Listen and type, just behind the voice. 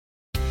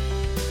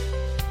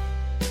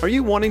Are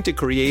you wanting to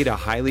create a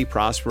highly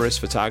prosperous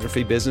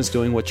photography business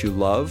doing what you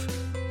love?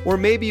 Or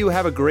maybe you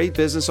have a great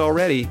business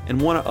already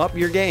and want to up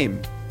your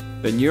game?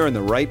 Then you're in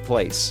the right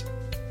place.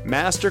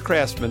 Master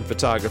craftsman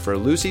photographer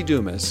Lucy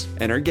Dumas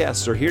and her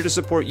guests are here to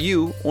support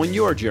you on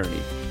your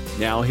journey.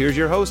 Now here's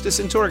your hostess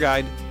and tour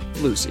guide,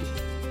 Lucy.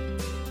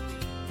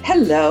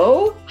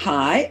 Hello,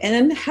 hi,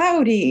 and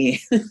howdy.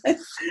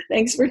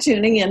 Thanks for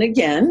tuning in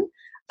again.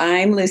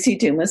 I'm Lucy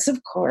Dumas,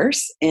 of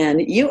course,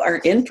 and you are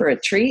in for a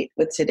treat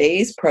with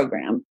today's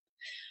program.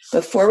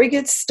 Before we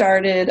get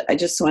started, I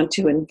just want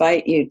to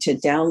invite you to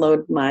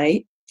download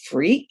my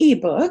free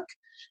ebook,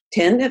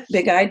 10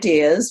 Big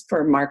Ideas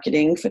for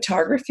Marketing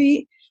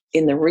Photography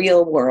in the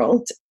Real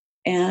World.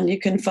 And you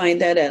can find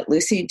that at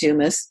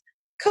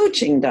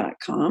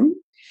lucydumascoaching.com.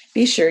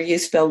 Be sure you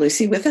spell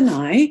Lucy with an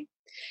I.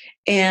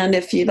 And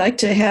if you'd like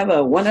to have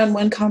a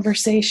one-on-one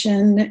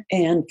conversation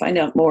and find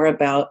out more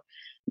about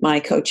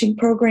my coaching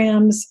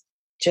programs,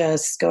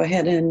 just go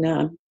ahead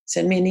and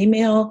send me an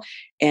email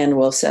and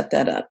we'll set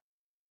that up.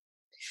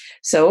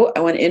 So I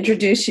want to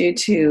introduce you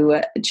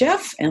to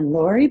Jeff and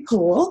Lori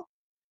Poole.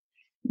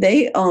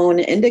 They own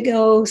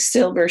Indigo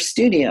Silver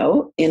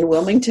Studio in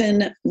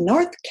Wilmington,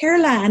 North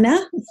Carolina.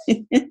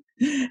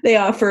 They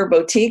offer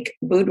boutique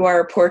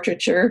boudoir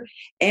portraiture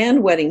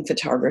and wedding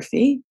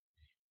photography.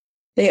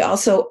 They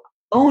also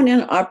own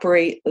and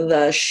operate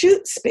the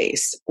Shoot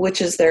Space, which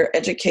is their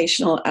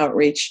educational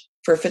outreach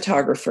for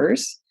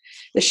photographers.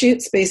 The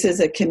Shoot Space is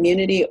a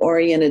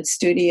community-oriented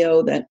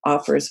studio that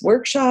offers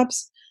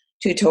workshops,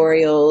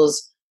 tutorials,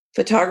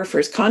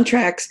 photographers'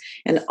 contracts,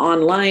 and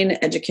online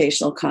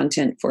educational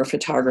content for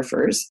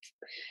photographers.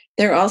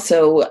 They're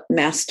also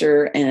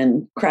master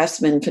and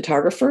craftsman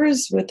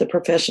photographers with the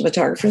Professional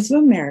Photographers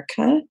of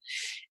America,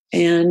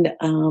 and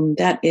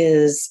that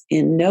is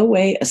in no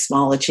way a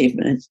small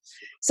achievement.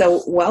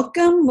 So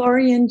welcome,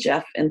 Lori and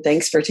Jeff, and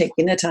thanks for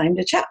taking the time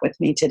to chat with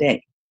me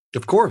today.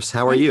 Of course.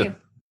 How are you?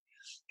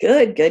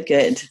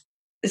 Good.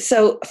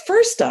 So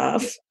first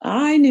off,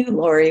 I knew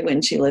Lori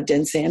when she lived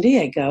in San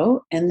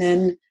Diego, and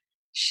then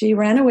she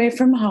ran away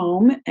from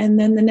home. And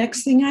then the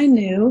next thing I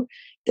knew,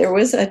 there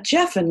was a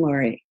Jeff and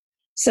Lori.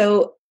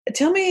 So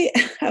tell me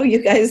how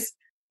you guys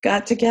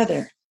got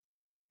together.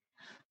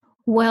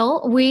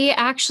 Well, we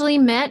actually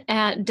met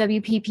at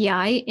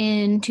WPPI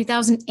in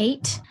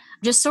 2008,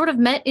 just sort of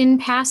met in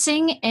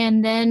passing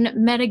and then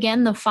met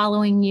again the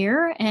following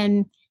year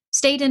and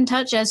stayed in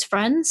touch as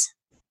friends.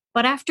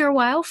 But after a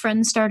while,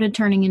 friends started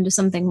turning into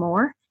something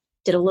more.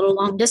 Did a little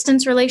long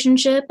distance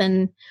relationship,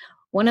 and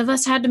one of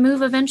us had to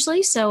move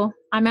eventually. So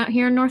I'm out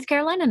here in North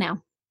Carolina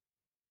now.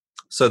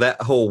 So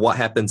that whole what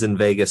happens in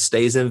Vegas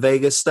stays in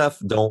Vegas stuff,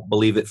 don't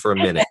believe it for a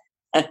minute.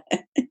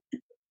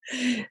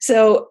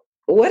 So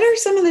what are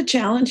some of the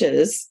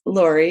challenges,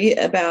 Lori,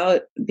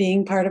 about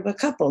being part of a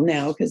couple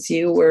now? Because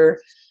you were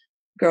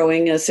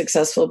growing a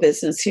successful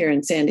business here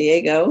in San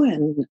Diego.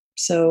 And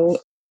so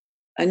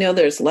I know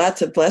there's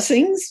lots of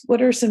blessings.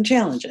 What are some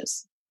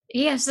challenges?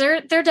 Yes,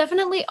 there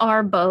definitely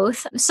are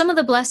both. Some of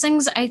the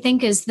blessings, I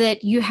think, is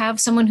that you have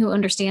someone who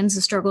understands the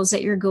struggles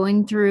that you're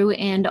going through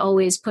and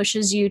always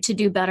pushes you to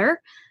do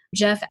better.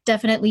 Jeff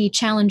definitely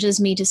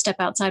challenges me to step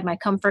outside my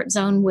comfort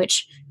zone,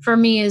 which for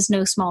me is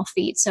no small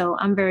feat. So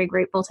I'm very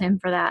grateful to him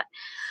for that.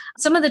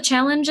 Some of the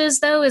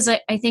challenges, though, is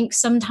I think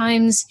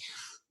sometimes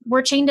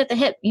we're chained at the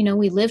hip. You know,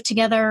 we live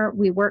together,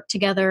 we work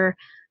together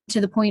to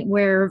the point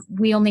where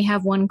we only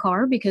have one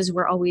car because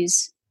we're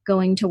always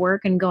going to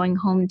work and going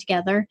home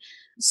together.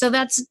 So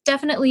that's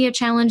definitely a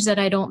challenge that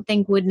I don't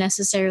think would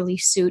necessarily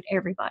suit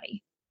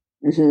everybody.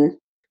 Mm-hmm.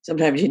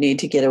 Sometimes you need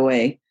to get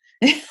away.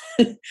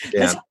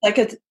 That's like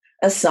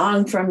a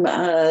song from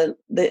the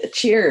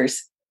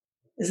Cheers.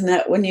 Isn't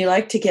that when you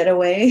like to get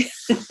away?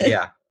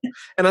 Yeah.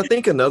 And I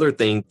think another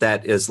thing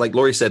that is, like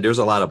Lori said, there's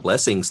a lot of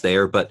blessings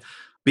there, but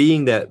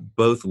being that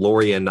both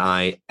Lori and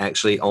I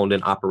actually owned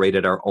and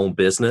operated our own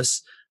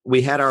business,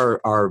 we had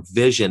our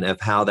vision of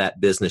how that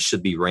business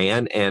should be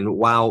ran. And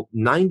while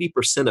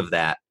 90% of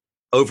that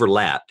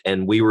overlapped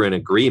and we were in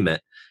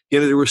agreement,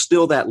 there was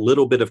still that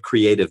little bit of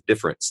creative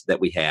difference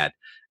that we had.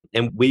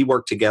 And we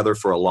worked together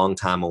for a long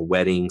time on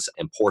weddings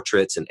and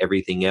portraits and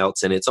everything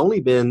else. And it's only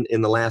been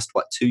in the last,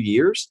 2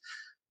 years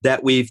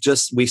that we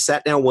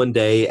sat down one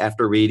day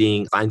after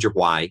reading Find Your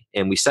Why.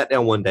 And we sat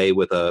down one day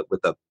with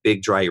a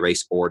big dry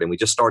erase board and we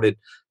just started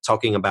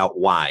talking about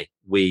why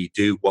we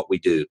do what we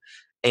do.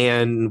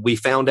 And we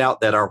found out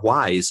that our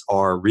whys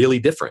are really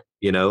different,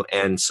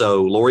 And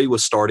so Lori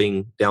was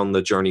starting down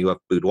the journey of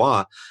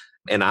boudoir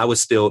and I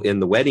was still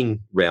in the wedding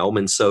realm.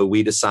 And so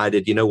we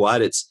decided, you know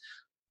what,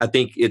 I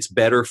think it's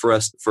better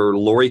for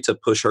Lori to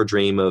push her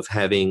dream of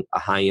having a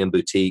high-end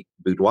boutique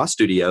boudoir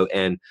studio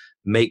and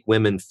make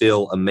women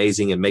feel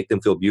amazing and make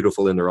them feel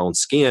beautiful in their own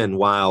skin,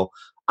 while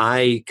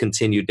I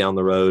continued down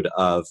the road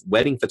of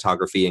wedding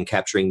photography and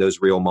capturing those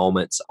real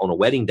moments on a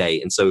wedding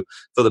day. And so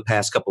for the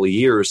past couple of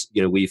years,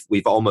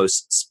 we've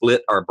almost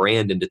split our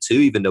brand into two,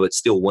 even though it's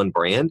still one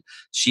brand.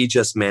 She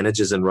just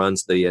manages and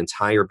runs the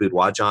entire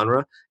boudoir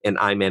genre, and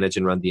I manage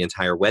and run the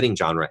entire wedding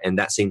genre. And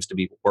that seems to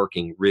be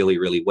working really,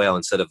 really well.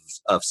 Instead of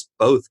us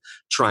both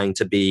trying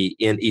to be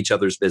in each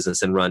other's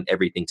business and run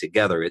everything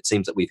together, it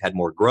seems that we've had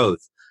more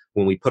growth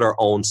when we put our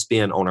own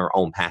spin on our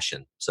own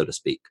passion, so to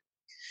speak.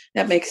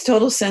 That makes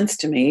total sense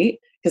to me,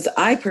 because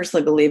I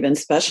personally believe in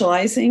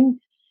specializing.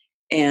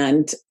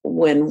 And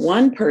when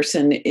one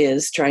person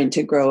is trying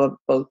to grow a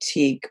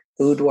boutique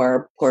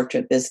boudoir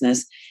portrait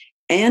business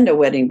and a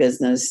wedding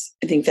business,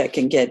 I think that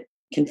can get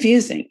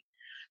confusing.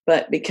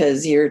 But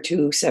because you're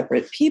two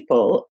separate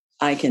people,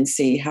 I can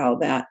see how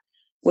that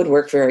would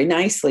work very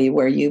nicely,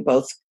 where you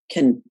both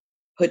can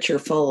put your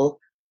full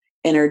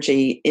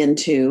energy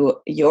into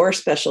your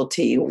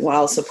specialty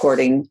while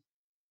supporting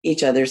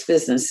each other's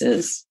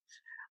businesses.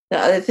 The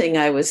other thing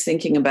I was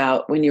thinking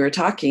about when you were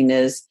talking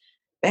is,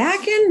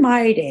 back in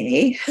my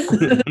day,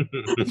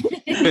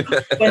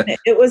 when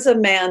it was a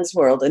man's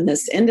world in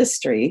this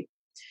industry,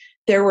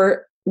 there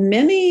were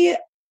many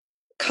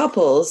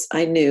couples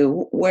I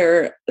knew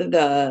where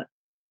the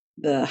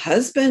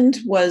husband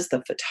was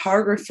the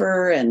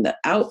photographer and the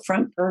out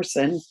front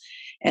person,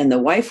 and the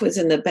wife was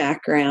in the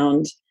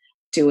background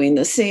doing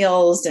the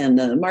sales and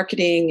the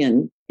marketing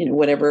and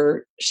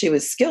whatever she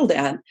was skilled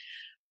at.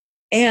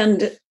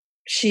 And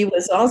she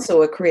was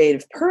also a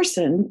creative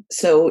person,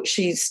 so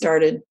she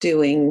started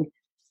doing,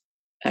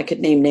 I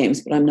could name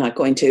names, but I'm not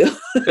going to.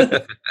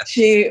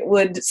 She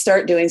would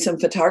start doing some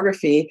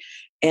photography,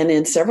 and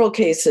in several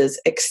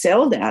cases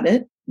excelled at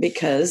it,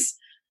 because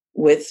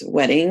with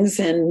weddings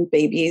and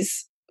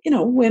babies,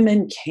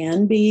 women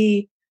can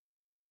be,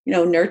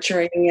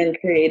 nurturing and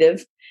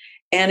creative.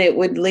 And it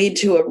would lead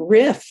to a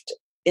rift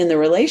in the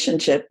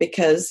relationship,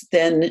 because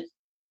then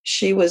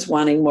she was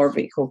wanting more of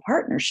an equal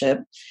partnership,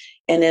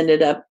 and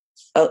ended up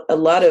a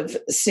lot of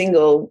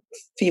single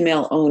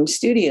female-owned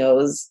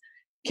studios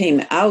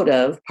came out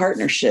of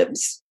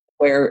partnerships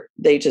where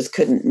they just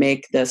couldn't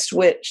make the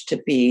switch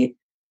to be,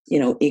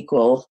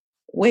 equal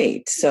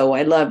weight. So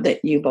I love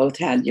that you both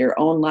had your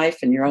own life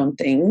and your own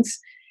things,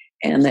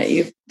 and that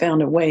you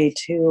found a way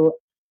to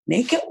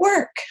make it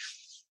work.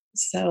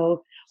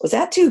 So was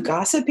that too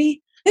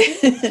gossipy?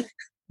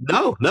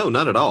 No,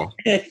 not at all.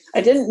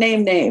 I didn't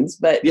name names,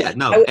 but yeah,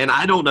 no. And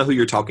I don't know who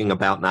you're talking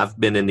about. And I've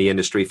been in the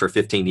industry for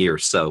 15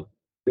 years. So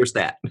there's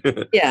that.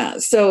 Yeah.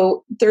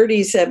 So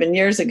 37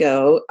 years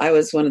ago, I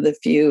was one of the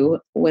few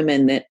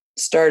women that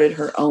started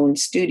her own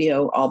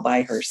studio all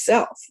by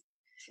herself.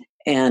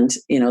 And,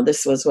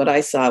 this was what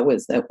I saw,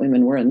 was that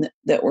women were in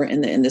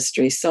the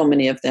industry. So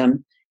many of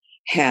them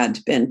had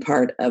been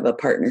part of a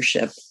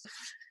partnership.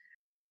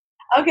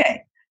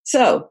 Okay.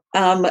 So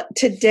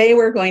today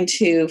we're going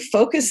to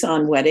focus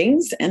on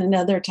weddings, and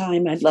another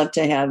time I'd love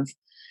to have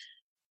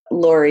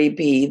Lori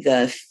be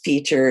the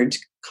featured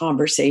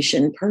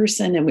conversation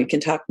person, and we can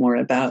talk more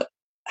about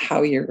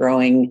how you're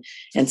growing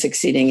and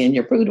succeeding in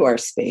your boudoir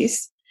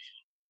space.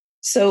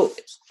 So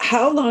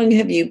how long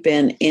have you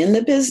been in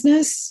the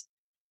business?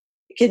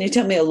 Can you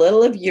tell me a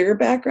little of your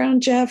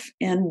background, Jeff,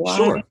 and why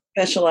you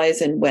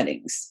specialize in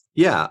weddings?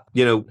 Yeah.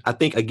 I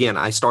think, again,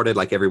 I started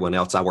like everyone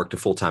else. I worked a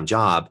full-time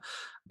job,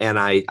 and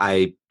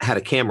I had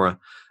a camera,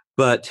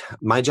 but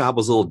my job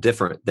was a little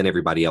different than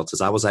everybody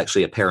else's. I was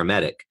actually a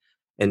paramedic.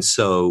 And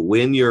so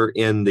when you're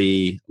in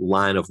the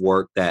line of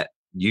work that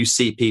you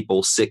see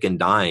people sick and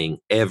dying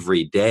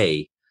every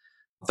day,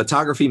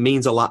 photography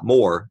means a lot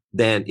more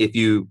than if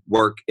you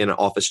work in an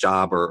office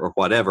job or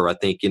whatever. I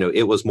think,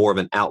 it was more of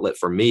an outlet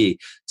for me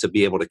to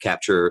be able to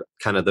capture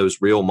kind of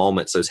those real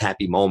moments, those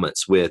happy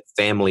moments with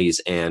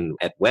families and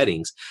at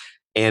weddings.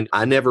 And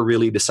I never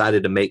really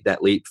decided to make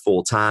that leap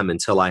full time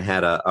until I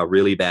had a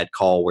really bad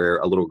call where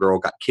a little girl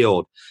got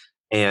killed.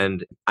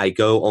 And I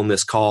go on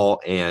this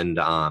call, and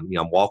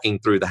I'm walking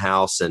through the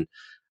house, and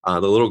the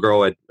little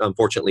girl had,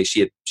 unfortunately,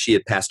 she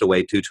had passed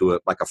away due to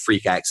a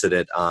freak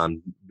accident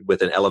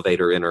with an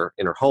elevator in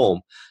her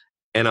home.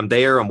 And I'm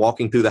there. I'm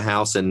walking through the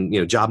house,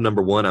 and job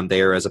number one, I'm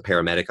there as a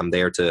paramedic. I'm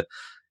there to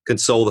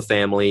console the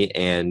family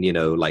and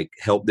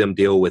help them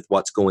deal with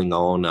what's going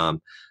on.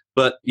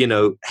 But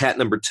hat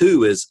number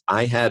two is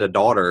I had a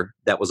daughter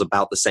that was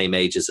about the same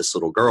age as this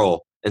little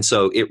girl, and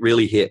so it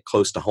really hit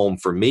close to home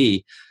for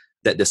me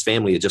that this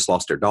family had just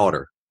lost their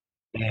daughter.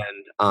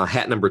 And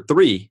hat number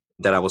three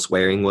that I was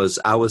wearing was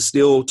I was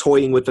still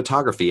toying with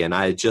photography, and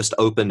I had just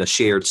opened a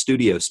shared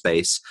studio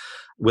space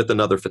with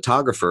another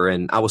photographer,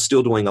 and I was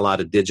still doing a lot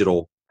of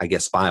digital,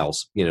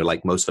 files,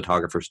 like most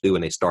photographers do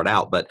when they start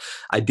out. But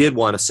I did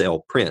want to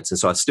sell prints, and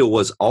so I still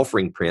was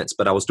offering prints,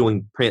 but I was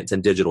doing prints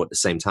and digital at the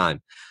same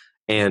time.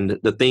 And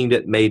the thing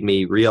that made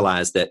me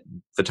realize that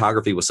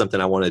photography was something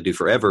I wanted to do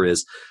forever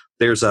is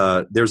there's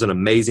an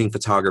amazing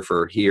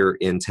photographer here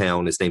in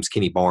town. His name's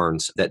Kenny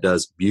Barnes, that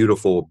does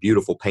beautiful,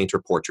 beautiful painter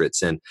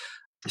portraits. And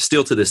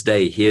still to this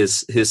day,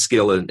 his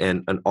skill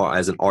and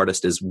as an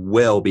artist is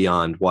well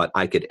beyond what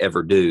I could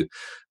ever do.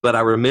 But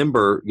I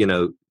remember,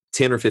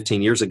 10 or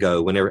 15 years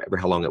ago, whenever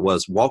how long it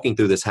was, walking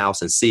through this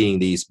house and seeing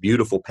these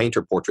beautiful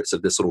painter portraits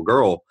of this little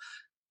girl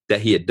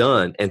that he had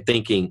done and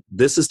thinking,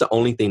 this is the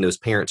only thing those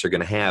parents are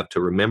going to have to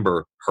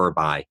remember her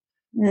by.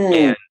 Mm.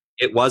 And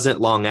it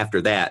wasn't long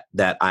after that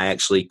I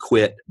actually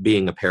quit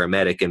being a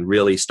paramedic and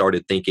really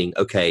started thinking,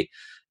 okay,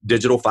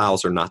 digital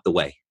files are not the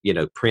way.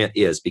 Print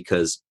is,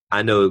 because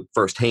I know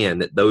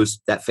firsthand that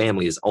that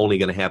family is only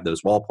going to have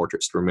those wall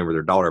portraits to remember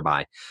their daughter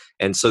by.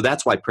 And so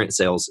that's why print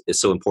sales is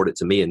so important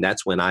to me. And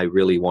that's when I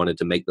really wanted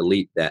to make the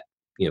leap that,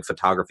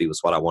 photography was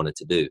what I wanted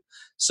to do.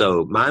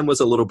 So mine was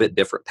a little bit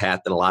different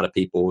path than a lot of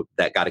people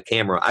that got a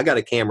camera. I got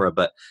a camera,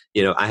 but,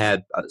 I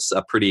had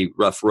a pretty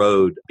rough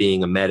road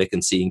being a medic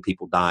and seeing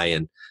people die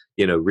and,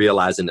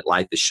 realizing that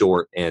life is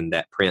short and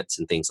that prints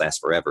and things last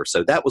forever.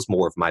 So that was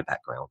more of my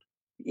background.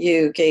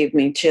 You gave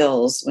me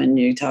chills when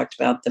you talked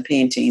about the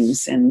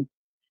paintings. And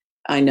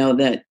I know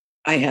that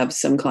I have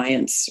some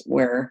clients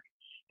where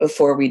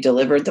before we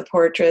delivered the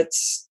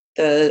portraits,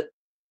 the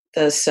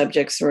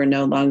subjects were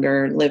no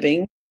longer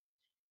living.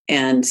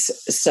 And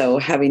so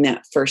having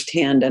that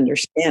firsthand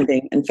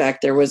understanding, in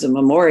fact, there was a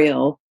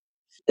memorial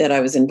that I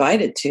was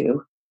invited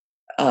to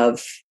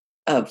of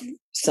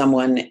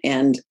someone,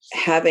 and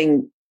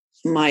having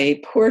my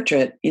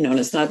portrait, and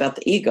it's not about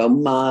the ego,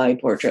 my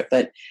portrait,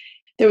 but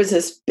there was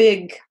this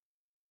big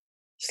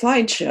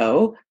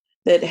slideshow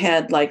that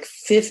had like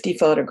 50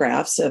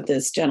 photographs of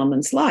this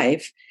gentleman's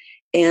life.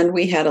 And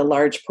we had a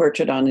large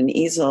portrait on an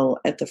easel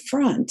at the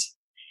front.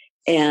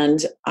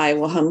 And I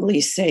will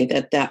humbly say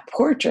that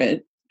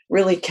portrait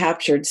really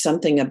captured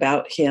something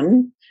about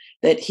him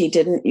that he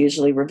didn't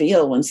usually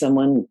reveal when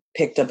someone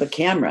picked up a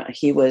camera.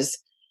 He was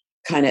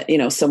kind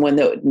of, someone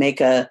that would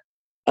make a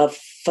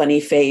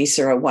funny face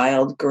or a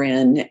wild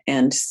grin.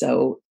 And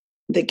so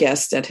the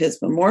guest at his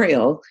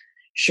memorial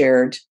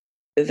shared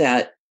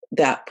that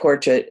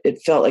portrait,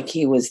 it felt like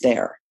he was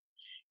there.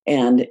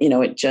 And,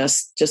 it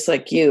just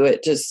like you,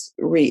 it just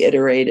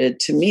reiterated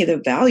to me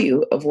the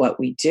value of what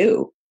we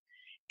do.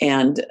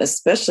 And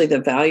especially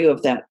the value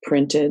of that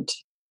printed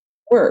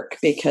work,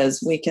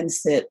 because we can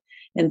sit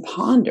and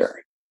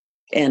ponder.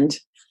 And,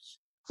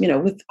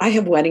 I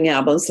have wedding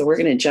albums, so we're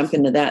going to jump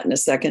into that in a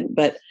second.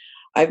 But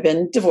I've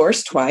been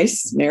divorced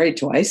twice, married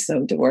twice,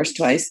 so divorced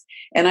twice.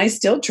 And I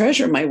still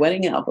treasure my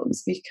wedding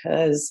albums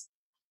because,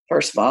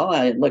 first of all,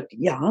 I looked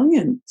young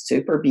and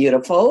super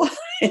beautiful.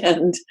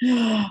 And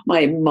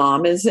my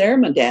mom is there,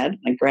 my dad,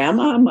 my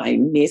grandma, my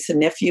niece and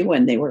nephew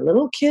when they were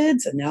little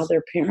kids, and now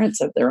they're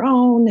parents of their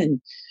own.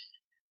 And,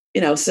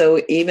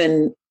 so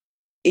even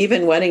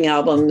wedding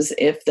albums,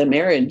 if the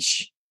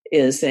marriage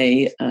is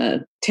a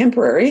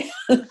temporary,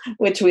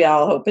 which we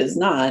all hope is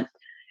not,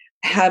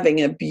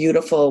 having a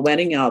beautiful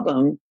wedding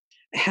album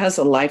has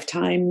a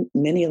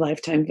many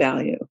lifetime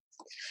value.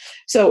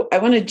 So I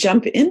want to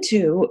jump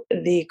into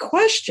the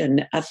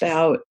question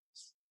about,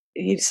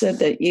 you said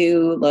that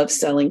you love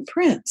selling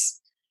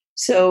prints.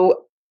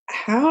 So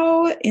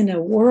how, in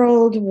a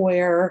world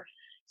where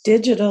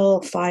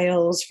digital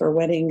files for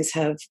weddings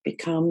have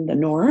become the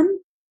norm,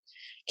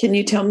 can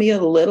you tell me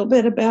a little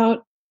bit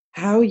about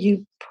how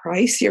you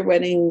price your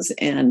weddings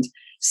and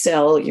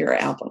sell your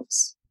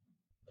albums?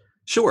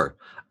 Sure.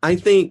 I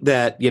think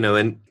that,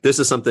 and this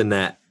is something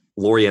that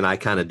Lori and I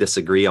kind of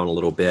disagree on a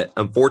little bit.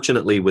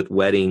 Unfortunately, with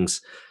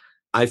weddings,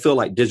 I feel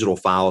like digital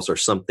files are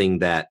something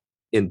that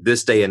in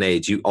this day and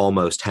age, you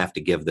almost have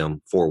to give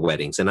them for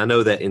weddings. And I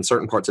know that in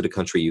certain parts of the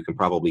country, you can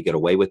probably get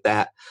away with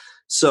that.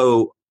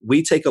 So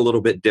we take a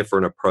little bit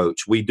different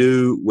approach. We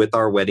do with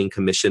our wedding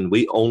commission,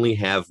 we only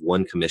have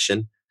one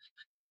commission.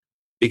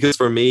 Because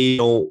for me, I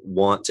don't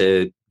want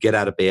to get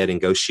out of bed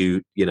and go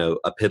shoot,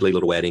 a piddly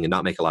little wedding and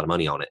not make a lot of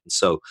money on it. And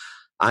so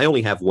I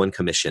only have one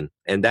commission,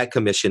 and that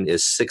commission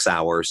is 6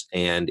 hours,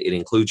 and it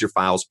includes your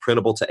files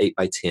printable to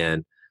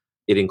 8x10.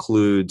 It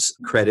includes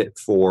credit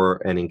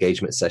for an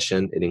engagement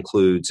session. It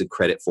includes a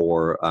credit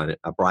for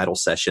a bridal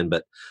session.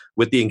 But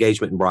with the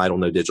engagement and bridal,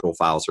 no digital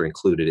files are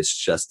included. It's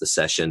just the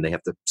session. They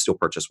have to still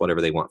purchase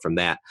whatever they want from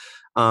that.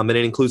 And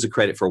it includes a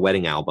credit for a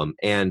wedding album.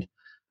 And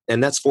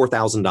that's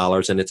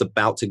 $4,000, and it's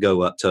about to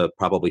go up to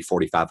probably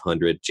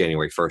 $4,500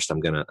 January 1st.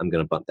 I'm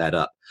gonna bump that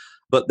up.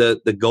 But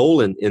the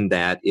goal in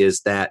that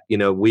is that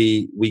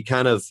we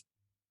kind of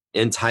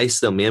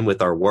entice them in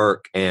with our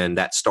work, and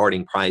that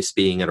starting price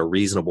being at a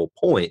reasonable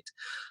point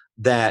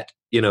that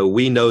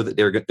we know that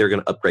they're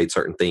going to upgrade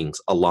certain things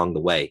along the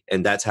way,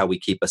 and that's how we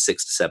keep a $6,000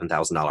 to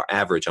 $7,000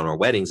 average on our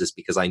weddings, is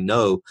because I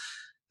know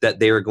that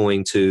they're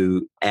going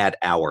to add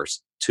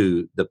hours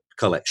to the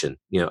collection.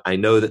 I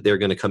know that they're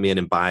going to come in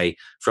and buy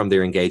from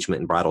their engagement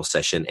and bridal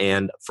session.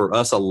 And for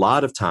us, a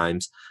lot of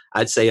times,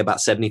 I'd say about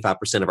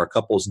 75% of our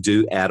couples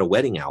do add a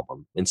wedding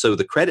album. And so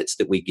the credits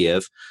that we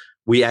give,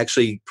 we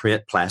actually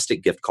print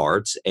plastic gift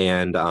cards,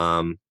 and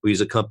we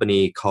use a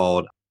company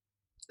called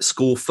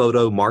School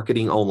Photo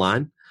Marketing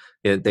Online.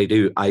 And they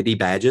do ID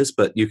badges,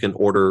 but you can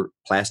order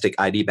plastic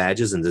ID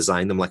badges and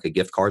design them like a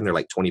gift card, and they're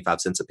like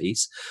 25 cents a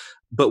piece.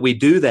 But we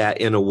do that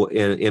in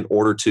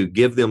order to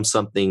give them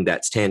something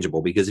that's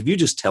tangible. Because if you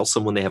just tell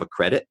someone they have a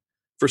credit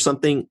for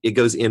something, it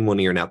goes in one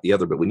ear and out the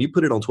other. But when you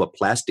put it onto a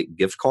plastic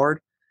gift card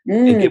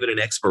and give it an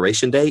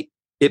expiration date,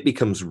 it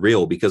becomes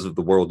real because of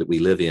the world that we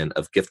live in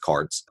of gift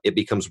cards. It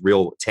becomes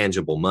real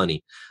tangible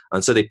money.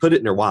 And so they put it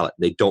in their wallet.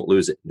 They don't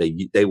lose it. They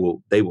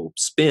will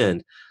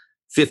spend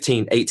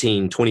 $1,500,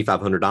 $1,800,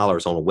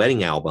 $2,500 on a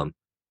wedding album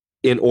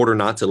in order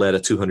not to let a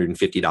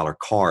 $250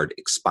 card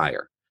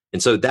expire.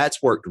 And so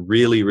that's worked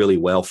really, really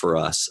well for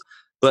us.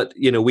 But,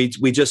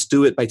 we just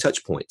do it by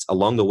touch points.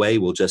 Along the way,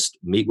 we'll just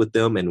meet with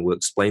them and we'll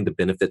explain the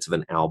benefits of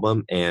an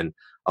album. And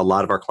a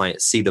lot of our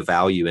clients see the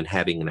value in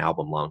having an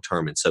album long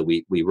term. And so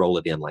we roll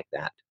it in like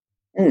that.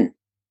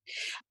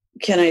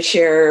 Can I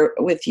share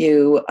with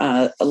you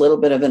a little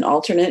bit of an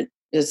alternate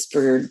just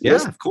for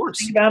of course.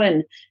 Think about it,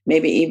 and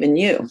maybe even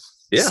you?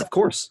 Yeah, of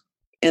course.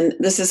 And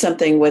this is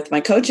something with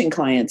my coaching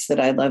clients that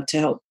I love to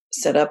help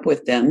set up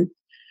with them,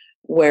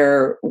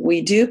 where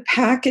we do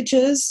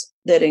packages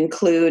that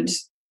include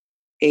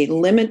a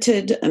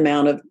limited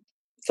amount of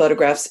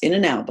photographs in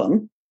an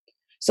album.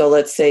 So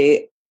let's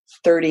say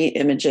 30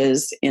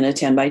 images in a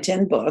 10 by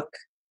 10 book.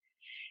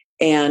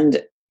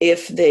 And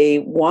if they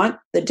want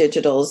the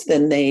digitals,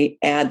 then they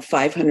add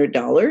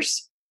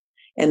 $500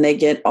 and they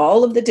get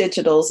all of the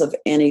digitals of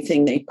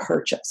anything they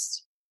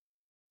purchase.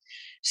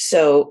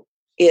 So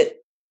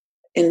it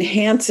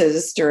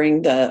enhances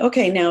during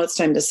now it's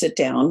time to sit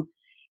down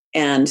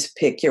and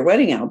pick your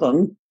wedding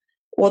album.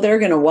 Well, they're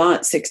going to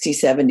want 60,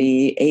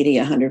 70, 80,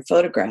 100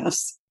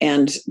 photographs.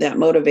 And that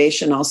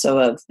motivation also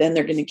of then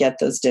they're going to get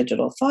those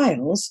digital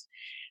files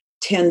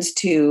tends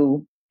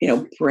to,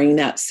 bring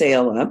that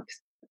sale up.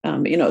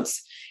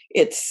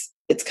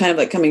 It's kind of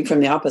like coming from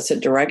the opposite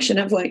direction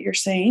of what you're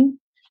saying.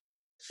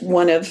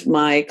 One of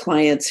my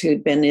clients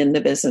who'd been in the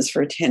business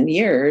for 10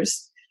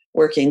 years,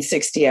 working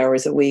 60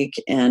 hours a week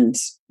and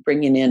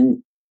bringing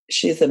in,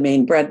 she's the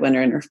main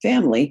breadwinner in her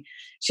family.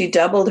 She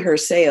doubled her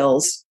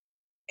sales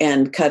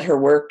and cut her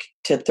work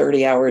to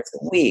 30 hours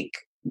a week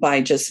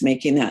by just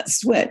making that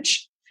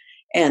switch.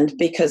 And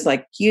because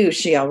like you,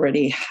 she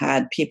already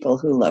had people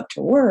who love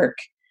to work,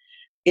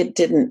 it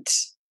didn't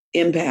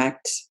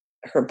impact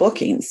her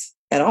bookings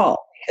at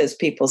all because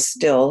people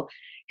still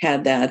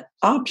had that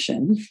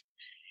option.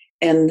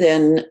 And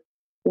then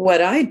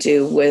what I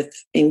do with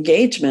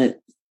engagement,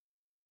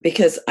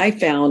 because I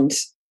found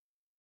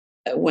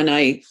when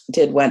I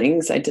did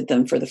weddings, I did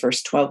them for the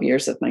first 12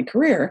 years of my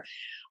career,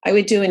 I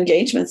would do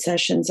engagement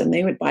sessions and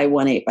they would buy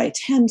 1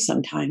 8x10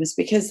 sometimes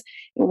because it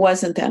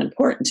wasn't that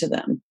important to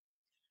them.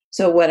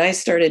 So what I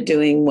started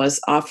doing was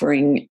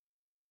offering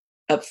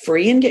a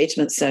free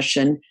engagement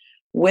session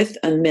with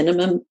a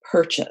minimum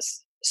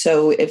purchase.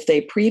 So if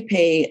they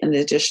prepay an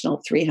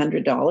additional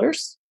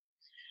 $300,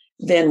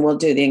 then we'll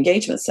do the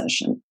engagement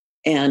session.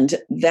 And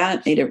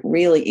that made it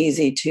really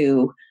easy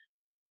to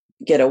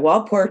get a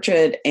wall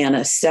portrait and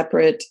a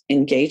separate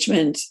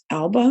engagement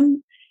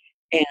album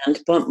and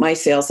bump my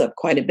sales up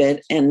quite a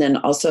bit, and then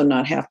also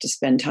not have to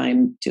spend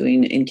time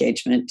doing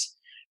engagement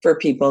for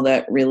people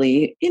that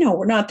really,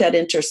 were not that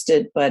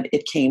interested, but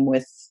it came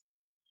with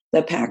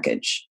the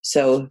package.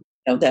 So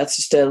that's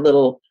just a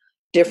little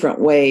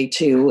different way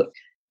to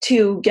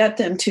get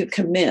them to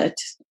commit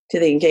to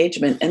the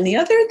engagement. And the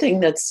other thing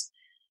that's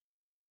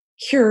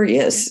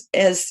curious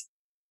is,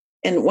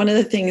 and one of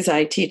the things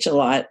I teach a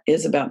lot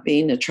is about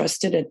being a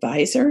trusted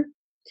advisor.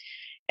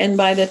 And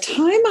by the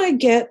time I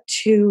get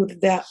to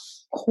that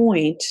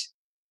point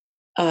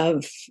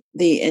of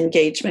the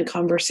engagement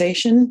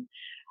conversation,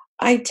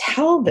 I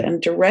tell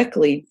them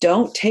directly,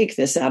 don't take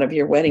this out of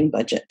your wedding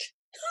budget.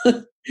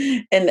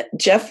 And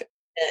Jeff,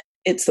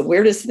 it's the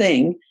weirdest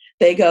thing.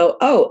 They go,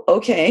 oh,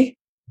 okay.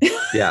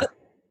 Yeah,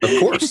 of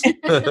course.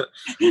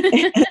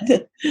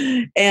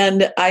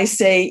 and I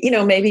say,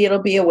 maybe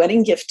it'll be a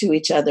wedding gift to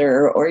each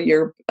other or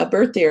a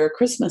birthday or a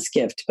Christmas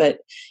gift. But,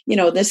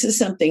 this is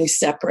something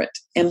separate.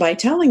 And by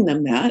telling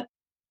them that,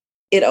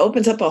 it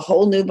opens up a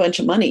whole new bunch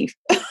of money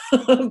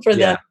for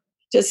them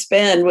to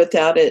spend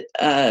without it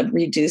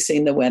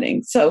reducing the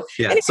wedding. So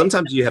anyway,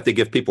 sometimes you have to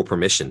give people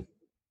permission.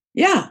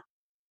 Yeah,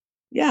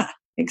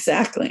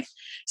 exactly.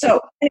 So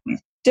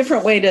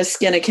different way to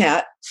skin a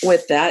cat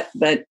with that,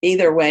 but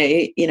either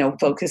way,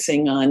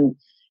 focusing on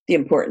the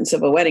importance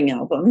of a wedding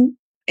album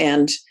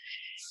and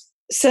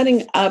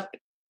setting up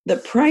the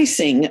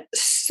pricing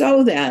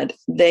so that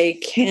they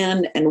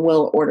can and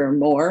will order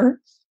more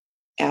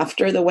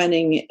after the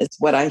wedding is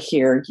what I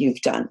hear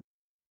you've done.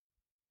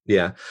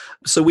 Yeah.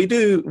 So we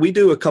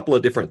do a couple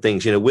of different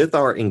things, with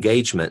our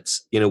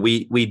engagements,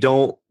 we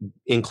don't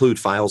include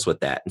files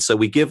with that. And so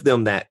we give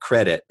them that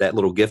credit, that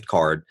little gift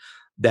card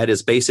that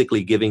is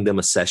basically giving them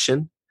a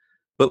session.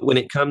 But when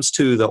it comes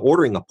to the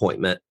ordering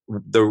appointment,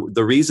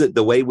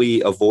 the way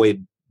we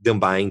avoid them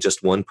buying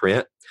just one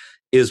print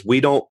is we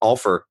don't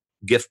offer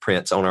gift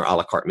prints on our a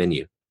la carte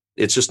menu.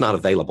 It's just not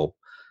available.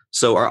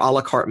 So our a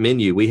la carte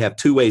menu, we have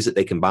two ways that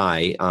they can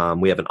buy.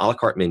 We have an a la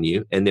carte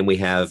menu, and then we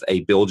have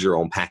a build your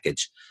own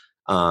package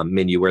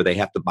menu where they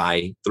have to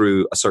buy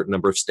through a certain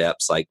number of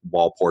steps, like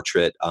wall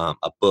portrait,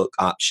 a book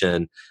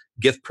option,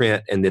 gift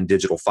print, and then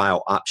digital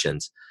file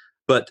options.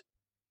 But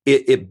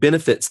it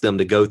benefits them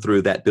to go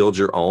through that build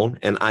your own.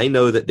 And I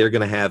know that they're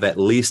going to have at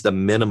least a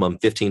minimum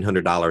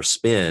 $1,500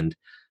 spend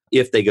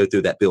if they go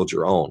through that build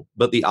your own.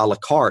 But the a la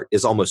carte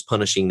is almost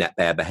punishing that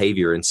bad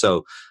behavior. And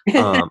so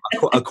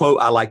a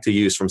quote I like to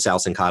use from Sal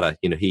Sincata,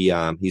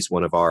 he's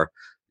one of our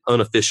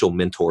unofficial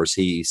mentors.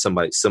 He's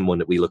someone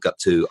that we look up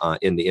to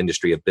in the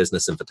industry of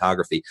business and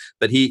photography.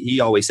 But he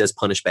always says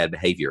punish bad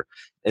behavior.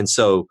 And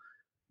so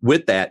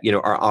with that,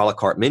 our a la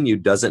carte menu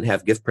doesn't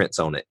have gift prints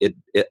on it.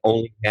 It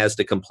only has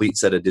the complete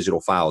set of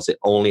digital files. It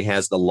only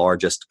has the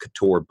largest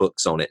couture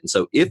books on it. And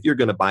so if you're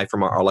going to buy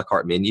from our a la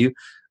carte menu,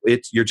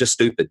 you're just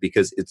stupid,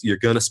 because you're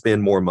going to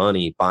spend more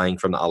money buying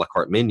from the a la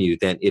carte menu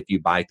than if you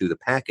buy through the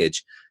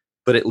package.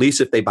 But at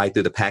least if they buy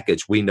through the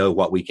package, we know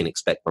what we can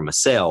expect from a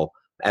sale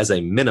as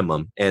a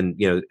minimum.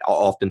 And,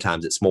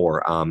 oftentimes it's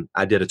more.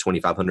 I did a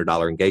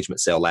 $2,500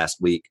 engagement sale last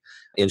week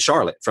in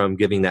Charlotte from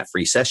giving that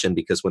free session,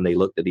 because when they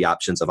looked at the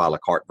options of a la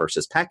carte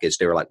versus package,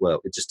 they were like, well,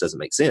 it just doesn't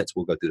make sense.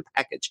 We'll go through the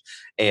package.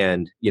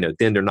 And,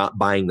 then they're not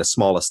buying the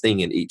smallest thing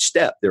in each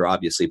step. They're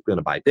obviously going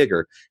to buy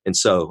bigger. And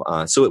so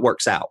it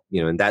works out,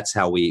 and that's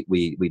how we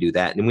do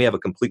that. And we have a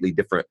completely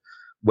different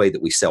way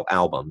that we sell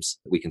albums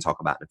that we can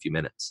talk about in a few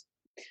minutes.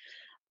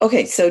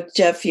 Okay, so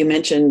Jeff, you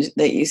mentioned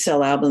that you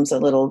sell albums a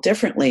little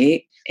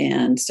differently.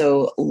 And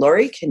so,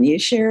 Lori, can you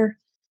share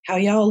how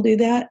y'all do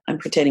that? I'm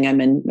pretending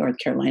I'm in North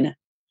Carolina.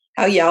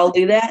 How y'all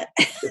do that?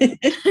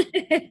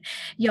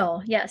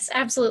 Y'all, yes,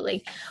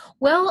 absolutely.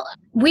 Well,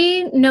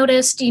 we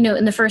noticed,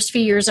 in the first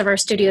few years of our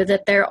studio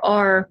that there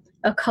are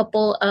a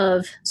couple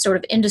of sort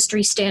of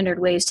industry standard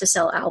ways to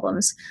sell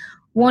albums.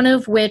 One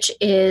of which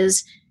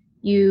is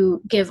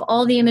you give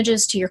all the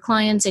images to your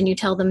clients and you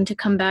tell them to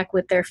come back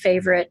with their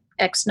favorite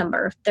X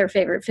number, their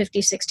favorite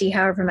 50, 60,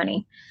 however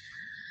many.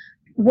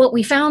 What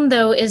we found,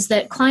 though, is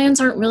that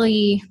clients aren't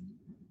really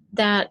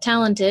that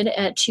talented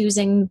at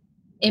choosing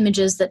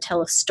images that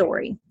tell a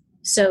story.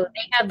 So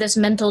they have this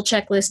mental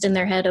checklist in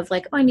their head of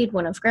like, oh, I need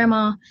one of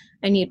grandma,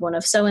 I need one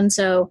of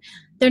so-and-so.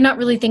 They're not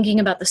really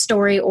thinking about the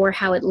story or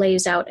how it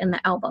lays out in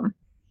the album.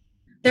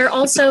 They're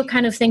also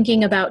kind of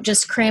thinking about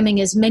just cramming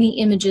as many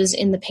images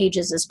in the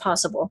pages as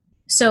possible.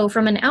 So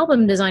from an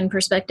album design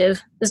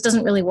perspective, this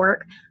doesn't really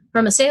work.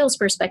 From a sales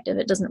perspective,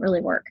 it doesn't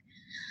really work.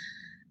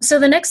 So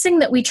the next thing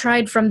that we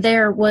tried from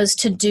there was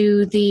to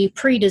do the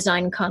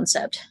pre-design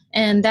concept.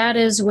 And that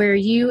is where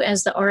you,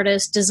 as the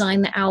artist,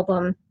 design the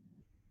album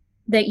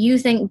that you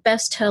think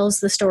best tells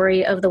the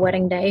story of the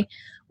wedding day,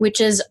 which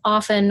is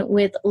often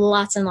with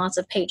lots and lots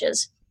of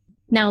pages.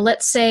 Now,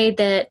 let's say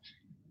that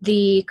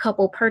the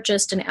couple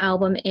purchased an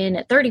album in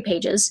at 30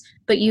 pages,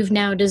 but you've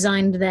now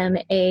designed them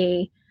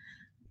a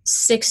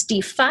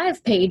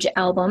 65-page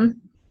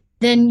album.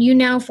 Then you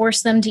now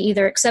force them to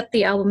either accept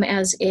the album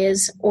as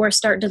is or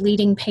start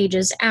deleting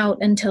pages out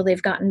until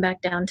they've gotten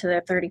back down to their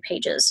 30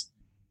 pages.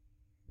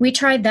 We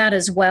tried that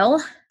as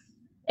well.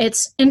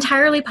 It's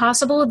entirely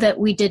possible that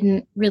we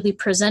didn't really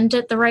present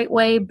it the right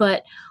way,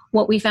 but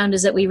what we found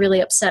is that we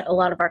really upset a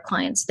lot of our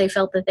clients. They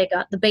felt that they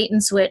got the bait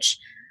and switch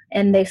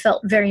and they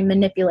felt very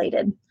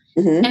manipulated.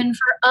 Mm-hmm. And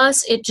for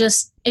us, it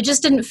just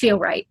didn't feel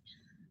right.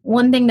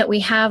 One thing that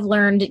we have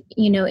learned,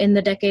 in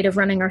the decade of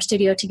running our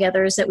studio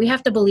together is that we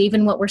have to believe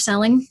in what we're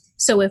selling.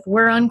 So if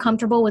we're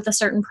uncomfortable with a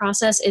certain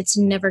process, it's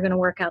never going to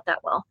work out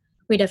that well.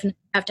 We definitely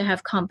have to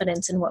have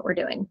confidence in what we're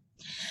doing.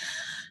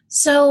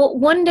 So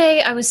one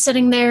day I was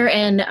sitting there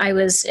and I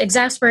was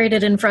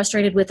exasperated and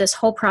frustrated with this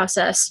whole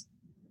process.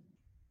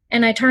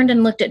 And I turned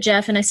and looked at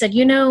Jeff and I said,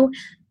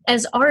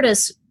 as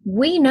artists,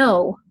 we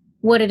know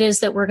what it is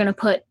that we're going to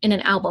put in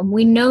an album.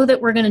 We know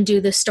that we're going to do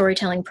this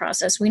storytelling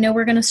process. We know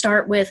we're going to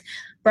start with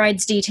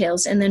bride's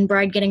details and then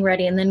bride getting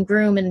ready and then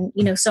groom and,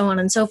 so on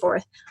and so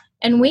forth.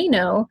 And we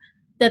know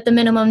that the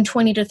minimum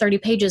 20 to 30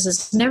 pages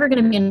is never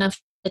going to be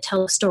enough to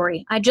tell a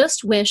story. I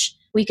just wish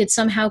we could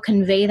somehow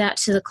convey that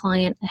to the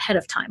client ahead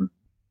of time.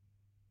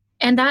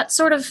 And that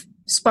sort of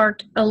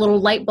sparked a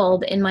little light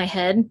bulb in my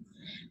head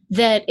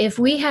that if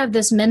we have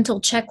this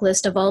mental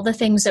checklist of all the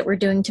things that we're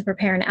doing to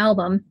prepare an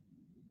album,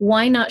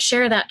 why not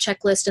share that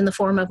checklist in the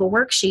form of a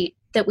worksheet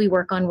that we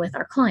work on with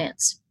our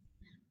clients?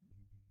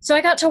 So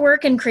I got to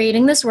work in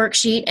creating this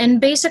worksheet and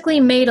basically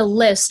made a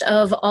list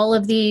of all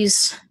of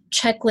these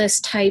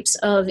checklist types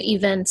of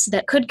events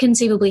that could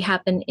conceivably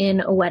happen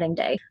in a wedding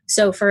day.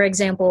 So for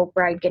example,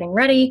 bride getting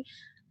ready,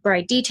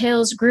 bride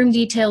details, groom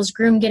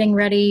getting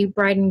ready,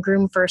 bride and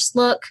groom first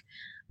look,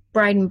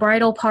 bride and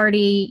bridal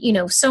party,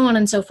 so on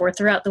and so forth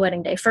throughout the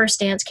wedding day, first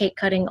dance, cake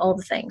cutting, all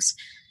the things.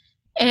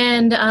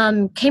 And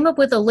came up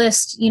with a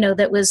list,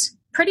 that was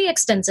pretty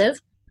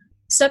extensive,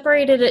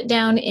 separated it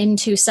down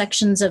into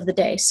sections of the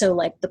day. So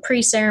like the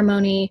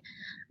pre-ceremony,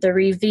 the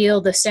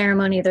reveal, the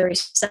ceremony, the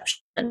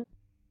reception.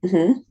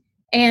 Mm-hmm.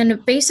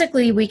 And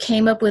basically we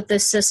came up with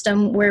this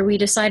system where we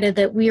decided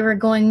that we were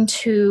going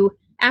to,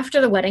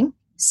 after the wedding,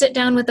 sit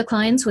down with the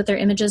clients with their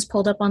images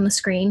pulled up on the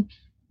screen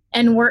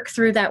and work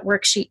through that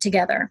worksheet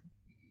together.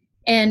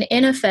 And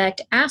in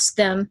effect, ask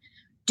them,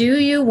 do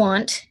you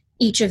want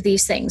each of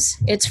these things?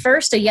 It's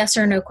first a yes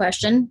or no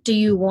question. Do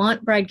you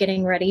want bride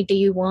getting ready? Do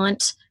you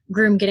want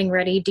groom getting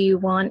ready? Do you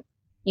want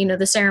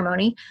the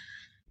ceremony?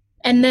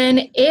 And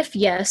then if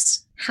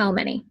yes, how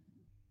many?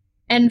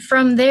 And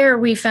from there,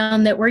 we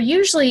found that we're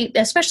usually,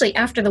 especially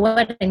after the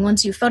wedding,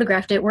 once you've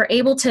photographed it, we're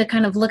able to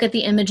kind of look at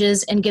the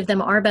images and give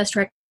them our best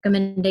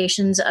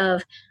recommendations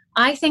of,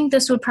 I think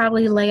this would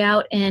probably lay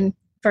out in,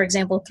 for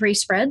example, 3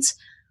 spreads.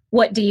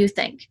 What do you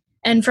think?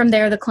 And from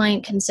there, the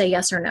client can say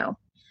yes or no.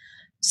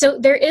 So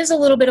there is a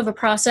little bit of a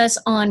process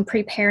on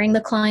preparing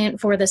the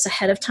client for this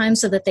ahead of time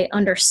so that they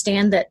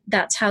understand that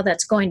that's how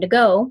that's going to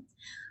go.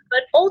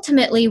 But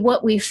ultimately,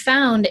 what we've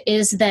found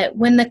is that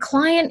when the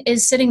client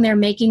is sitting there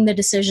making the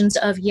decisions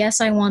of,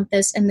 yes, I want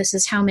this, and this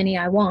is how many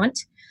I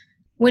want,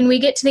 when we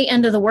get to the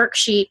end of the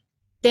worksheet,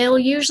 they'll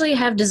usually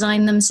have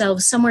designed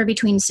themselves somewhere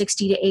between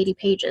 60 to 80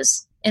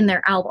 pages in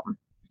their album.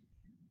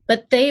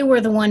 But they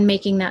were the one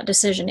making that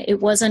decision. It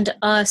wasn't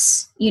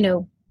us,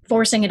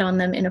 forcing it on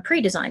them in a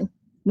pre-design.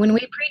 When we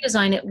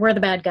pre-design it, we're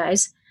the bad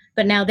guys,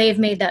 but now they've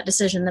made that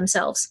decision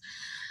themselves.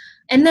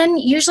 And then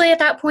usually at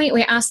that point,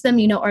 we ask them,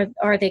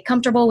 are they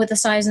comfortable with the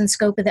size and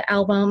scope of the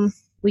album?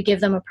 We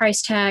give them a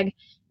price tag.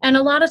 And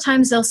a lot of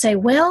times they'll say,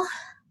 well,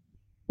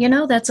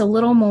 that's a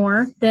little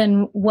more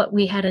than what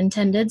we had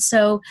intended.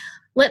 So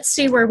let's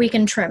see where we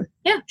can trim.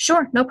 Yeah,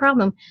 sure, no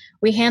problem.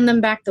 We hand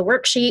them back the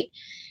worksheet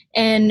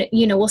and,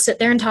 we'll sit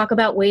there and talk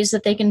about ways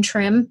that they can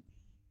trim.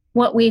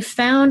 What we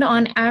found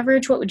on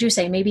average, what would you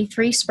say, maybe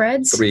 3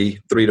 spreads? Three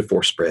to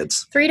 4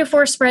 spreads. 3 to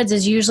 4 spreads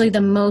is usually the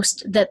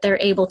most that they're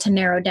able to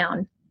narrow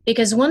down.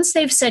 Because once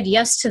they've said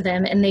yes to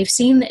them and they've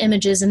seen the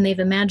images and they've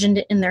imagined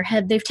it in their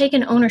head, they've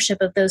taken ownership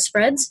of those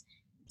spreads.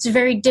 It's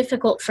very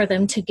difficult for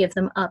them to give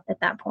them up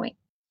at that point.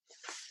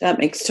 That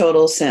makes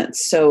total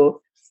sense.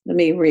 So let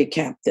me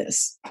recap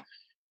this.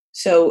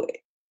 So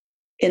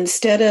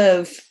instead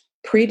of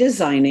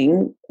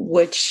pre-designing,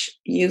 which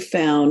you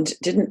found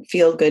didn't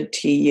feel good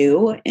to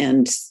you,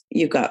 and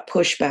you got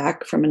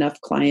pushback from enough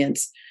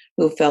clients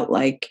who felt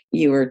like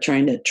you were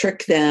trying to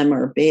trick them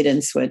or bait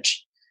and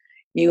switch,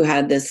 you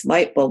had this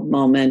light bulb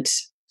moment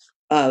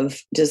of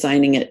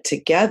designing it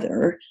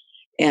together.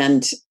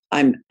 And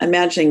I'm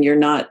imagining you're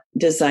not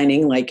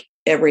designing like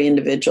every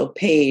individual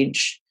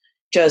page,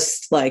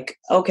 just like,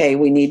 okay,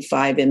 we need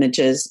 5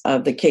 images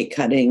of the cake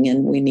cutting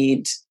and we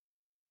need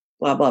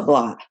blah, blah,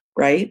 blah,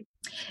 right?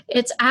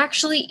 It's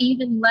actually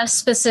even less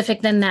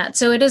specific than that.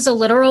 So it is a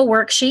literal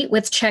worksheet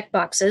with check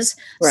boxes.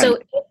 Right. So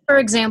if, for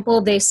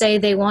example, they say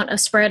they want a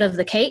spread of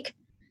the cake,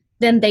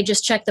 then they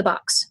just check the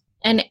box.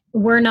 And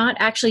we're not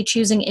actually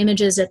choosing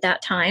images at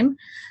that time.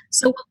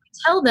 So what we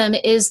tell them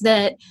is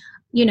that,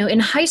 in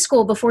high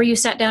school, before you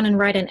sat down and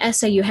write an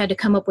essay, you had to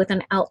come up with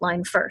an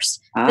outline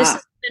first. This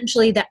is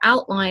essentially the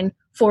outline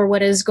for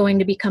what is going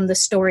to become the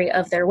story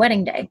of their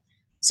wedding day.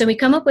 So we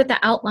come up with the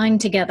outline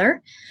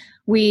together.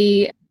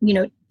 We,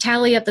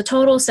 tally up the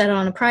total, set it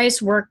on a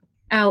price, work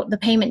out the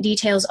payment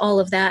details, all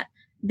of that.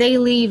 They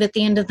leave at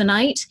the end of the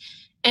night,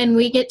 and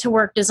we get to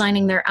work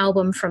designing their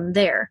album from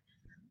there.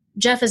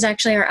 Jeff is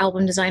actually our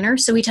album designer,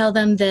 so we tell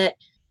them that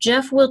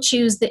Jeff will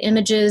choose the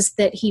images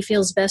that he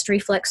feels best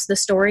reflects the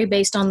story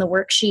based on the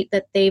worksheet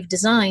that they've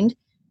designed.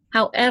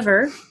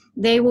 However,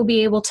 they will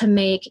be able to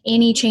make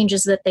any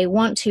changes that they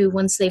want to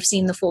once they've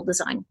seen the full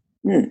design.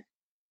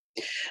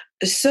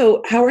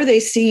 So how are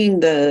they seeing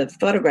the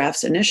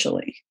photographs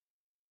initially?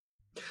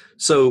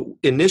 So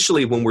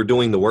initially, when we're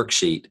doing the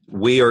worksheet,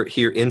 we are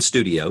here in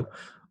studio,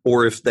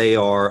 or if they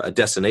are a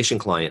destination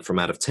client from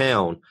out of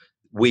town,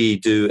 we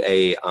do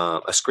a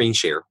screen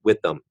share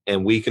with them,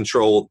 and we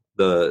control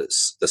the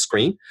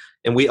screen,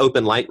 and we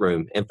open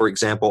Lightroom. And for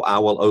example, I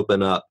will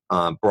open up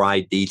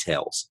bride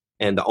details,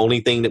 and the only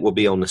thing that will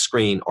be on the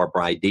screen are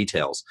bride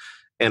details.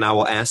 And I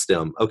will ask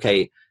them,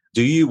 okay,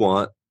 do you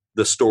want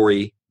the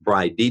story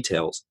bride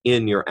details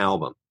in your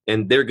album?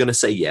 And they're going to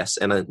say yes.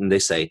 And they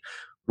say,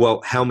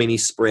 well, how many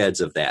spreads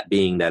of that?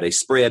 Being that a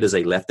spread is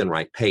a left and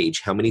right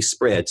page, how many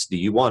spreads do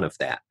you want of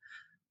that?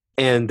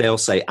 And they'll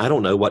say, I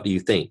don't know, what do you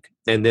think?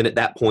 And then at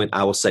that point,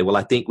 I will say, well,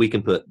 I think we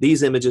can put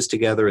these images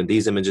together and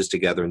these images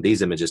together and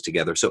these images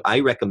together. So I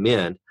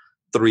recommend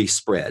 3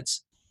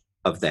 spreads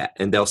of that.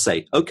 And they'll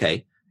say,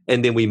 okay.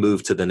 And then we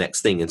move to the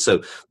next thing. And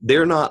so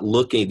they're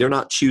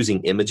not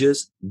choosing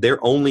images.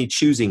 They're only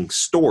choosing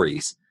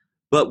stories.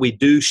 But we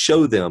do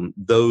show them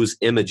those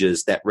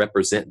images that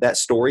represent that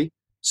story.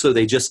 So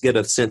they just get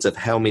a sense of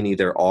how many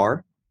there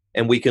are.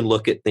 And we can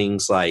look at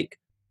things like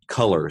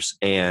colors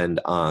and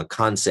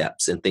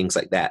concepts and things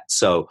like that.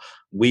 So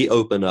we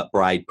open up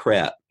bride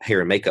prep,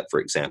 hair and makeup, for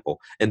example,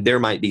 and there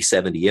might be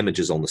 70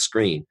 images on the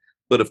screen.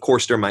 But of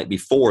course, there might be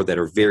 4 that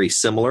are very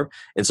similar.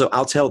 And so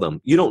I'll tell them,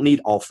 you don't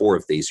need all 4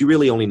 of these. You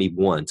really only need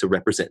 1 to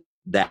represent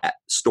that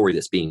story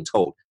that's being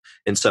told.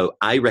 And so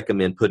I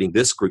recommend putting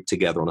this group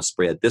together on a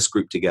spread, this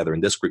group together,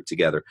 and this group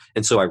together.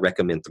 And so I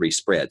recommend 3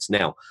 spreads.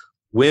 Now,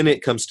 when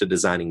it comes to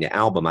designing the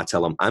album, I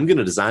tell them, I'm going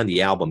to design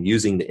the album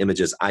using the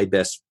images I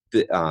best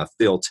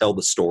feel tell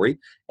the story,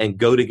 and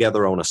go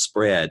together on a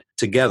spread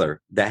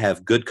together that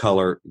have good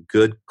color,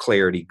 good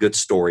clarity, good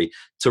story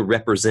to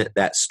represent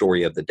that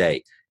story of the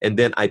day. and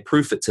then I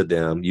proof it to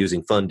them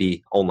using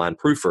Fundy Online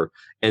Proofer,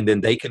 and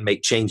then they can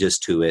make changes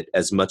to it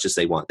as much as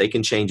they want. They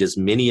can change as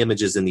many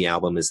images in the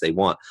album as they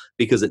want,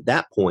 because at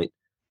that point,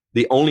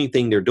 the only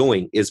thing they're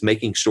doing is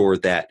making sure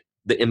that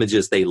the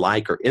images they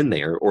like are in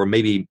there, or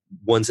maybe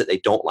ones that they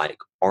don't like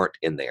aren't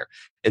in there.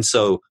 And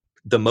so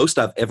the most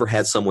I've ever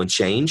had someone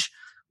change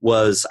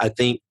was, I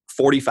think,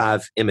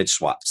 45 image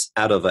swaps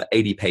out of an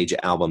 80-page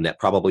album that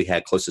probably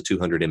had close to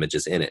 200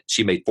 images in it.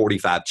 She made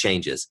 45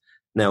 changes.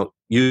 Now,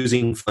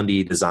 using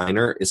Fundy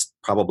Designer is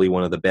probably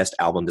one of the best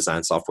album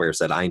design softwares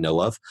that I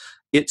know of.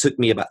 It took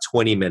me about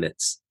 20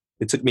 minutes.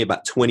 It took me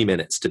about 20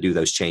 minutes to do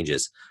those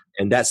changes.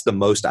 And that's the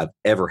most I've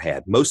ever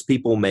had. Most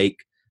people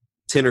make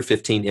 10 or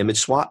 15 image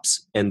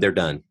swaps and they're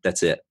done.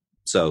 That's it.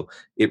 So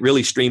it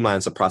really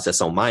streamlines the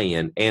process on my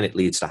end, and it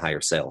leads to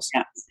higher sales.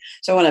 Yeah.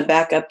 So I want to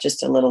back up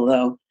just a little,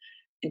 though.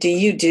 Do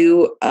you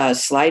do a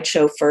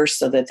slideshow first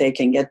so that they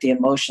can get the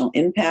emotional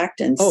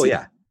impact? And oh,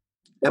 yeah,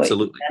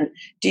 absolutely.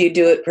 Do you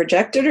do it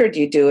projected, or do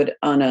you do it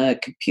on a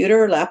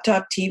computer,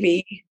 laptop,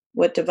 TV?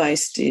 What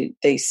device do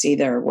they see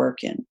their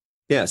work in?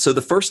 Yeah. So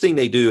the first thing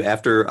they do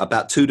after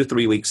about 2 to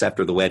 3 weeks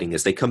after the wedding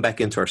is they come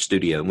back into our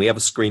studio, and we have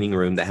a screening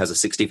room that has a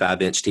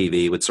 65-inch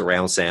TV with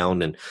surround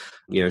sound and,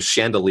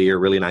 chandelier,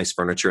 really nice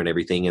furniture and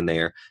everything in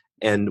there.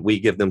 And we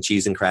give them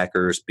cheese and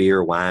crackers,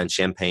 beer, wine,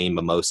 champagne,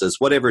 mimosas,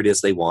 whatever it is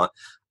they want.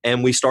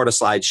 And we start a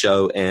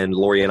slideshow, and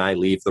Lori and I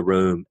leave the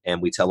room,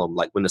 and we tell them,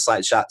 like, when the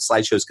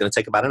slideshow is going to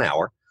take about an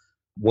hour.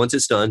 Once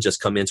it's done, just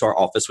come into our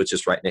office, which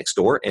is right next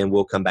door, and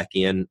we'll come back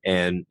in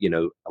and,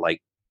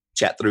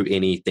 chat through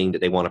anything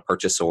that they want to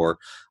purchase, or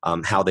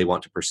how they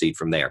want to proceed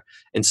from there.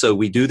 And so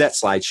we do that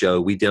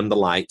slideshow. We dim the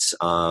lights.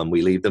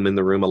 We leave them in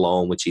the room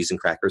alone with cheese and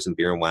crackers and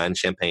beer and wine and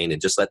champagne,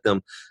 and just let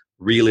them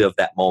relive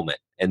that moment.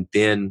 And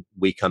then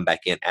we come back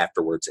in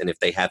afterwards. And if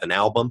they have an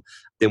album,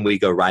 then we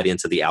go right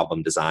into the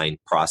album design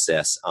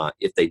process.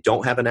 If they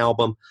don't have an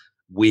album,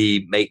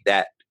 we make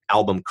that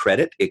album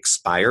credit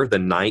expire the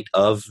night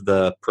of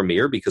the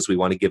premiere, because we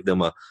want to give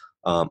them a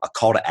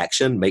call to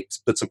action,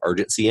 put some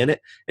urgency in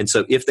it. And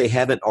so if they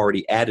haven't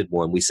already added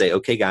one, we say,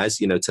 okay, guys,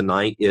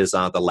 tonight is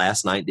the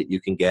last night that you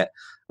can get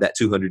that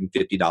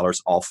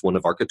 $250 off one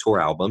of our couture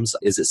albums.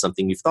 Is it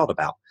something you've thought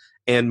about?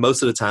 And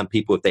most of the time,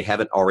 people, if they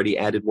haven't already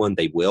added one,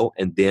 they will.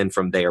 And then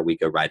from there, we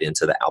go right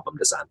into the album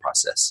design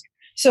process.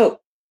 So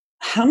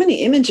how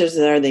many images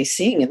are they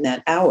seeing in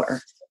that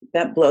hour?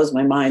 That blows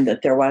my mind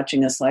that they're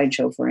watching a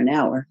slideshow for an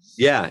hour.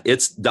 Yeah,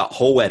 it's the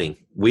whole wedding.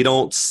 We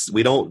don't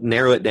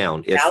narrow it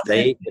down. If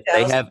they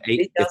have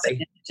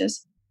 8,000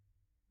 images,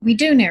 we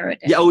do narrow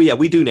it down. Yeah, oh yeah,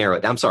 we do narrow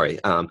it. I'm sorry.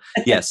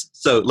 Yes.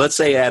 So let's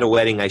say at a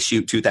wedding I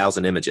shoot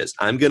 2,000 images.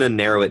 I'm going to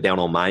narrow it down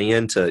on my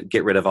end to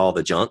get rid of all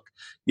the junk.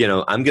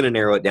 I'm going to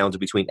narrow it down to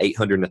between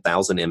 800 and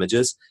 1,000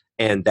 images,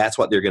 and that's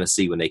what they're going to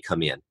see when they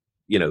come in.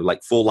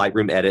 Like full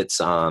Lightroom edits,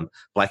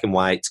 black and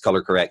whites,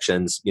 color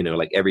corrections,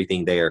 like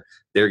everything there.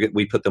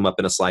 We put them up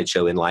in a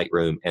slideshow in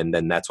Lightroom, and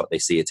then that's what they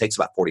see. It takes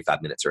about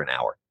 45 minutes or an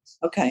hour.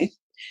 Okay.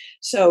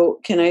 So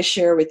can I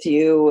share with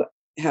you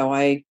how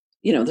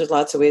there's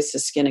lots of ways to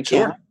skin a cat.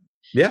 Sure.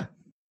 Yeah.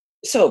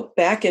 So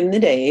back in the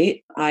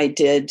day, I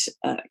did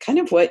kind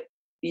of what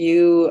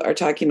you are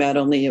talking about,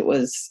 only it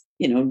was,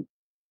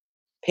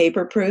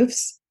 paper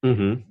proofs.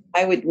 Mm-hmm.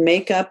 I would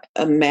make up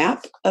a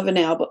map of an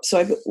album. So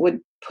I would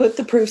put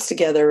the proofs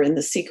together in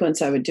the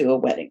sequence I would do a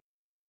wedding.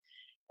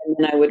 And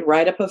then I would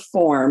write up a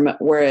form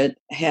where it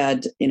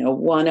had,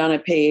 1 on a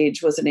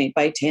page was an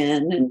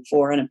 8x10 and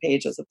 4 on a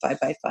page was a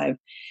 5x5.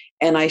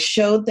 And I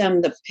showed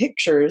them the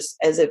pictures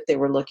as if they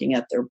were looking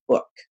at their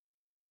book.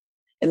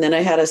 And then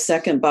I had a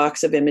second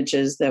box of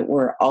images that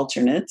were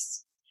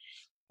alternates.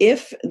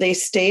 If they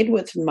stayed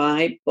with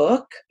my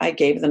book, I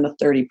gave them a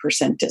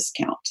 30%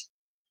 discount.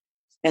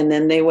 And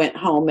then they went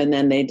home and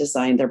then they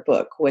designed their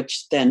book,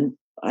 which then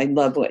I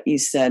love what you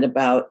said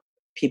about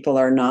people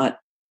are not,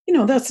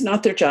 that's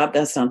not their job.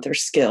 That's not their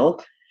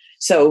skill.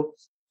 So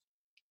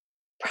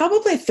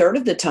probably a third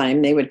of the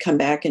time they would come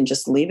back and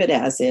just leave it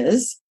as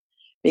is,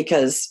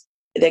 because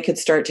they could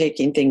start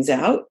taking things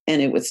out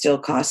and it would still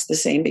cost the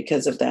same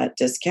because of that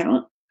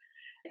discount.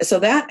 So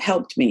that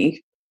helped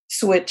me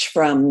switch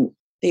from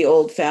the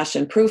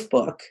old-fashioned proof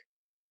book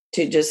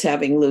to just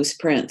having loose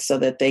prints so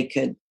that they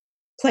could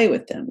play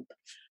with them.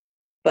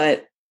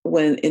 But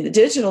when in the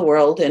digital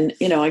world, and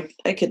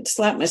I could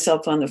slap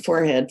myself on the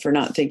forehead for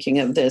not thinking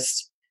of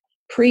this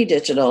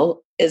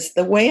pre-digital, is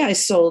the way I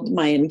sold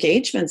my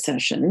engagement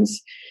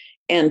sessions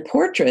and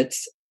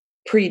portraits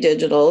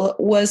pre-digital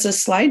was a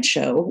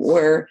slideshow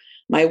where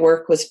my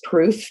work was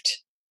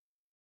proofed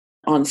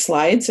on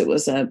slides. It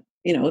was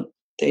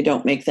they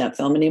don't make that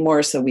film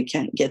anymore, so we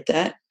can't get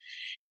that.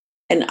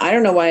 And I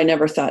don't know why I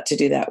never thought to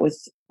do that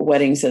with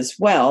weddings as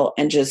well,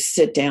 and just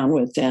sit down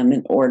with them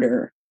and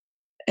order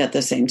at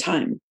the same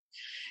time.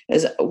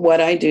 As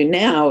what I do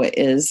now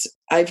is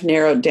I've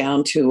narrowed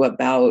down to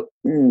about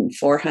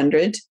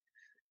 400,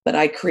 but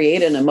I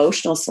create an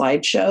emotional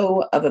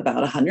slideshow of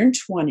about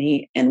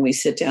 120, and we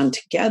sit down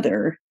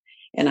together,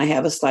 and I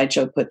have a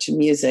slideshow put to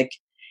music.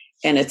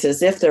 And it's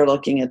as if they're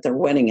looking at their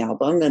wedding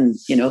album and,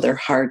 their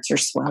hearts are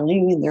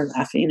swelling and they're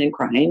laughing and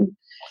crying.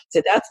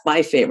 So that's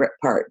my favorite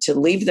part, to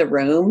leave the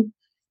room.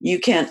 You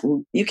can't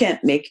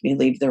make me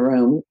leave the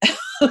room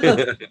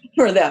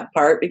for that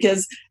part,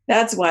 because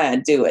that's why I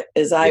do it,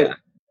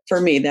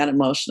 for me, that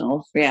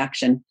emotional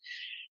reaction.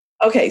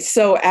 Okay.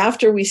 So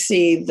after we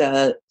see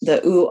the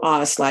ooh,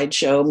 ah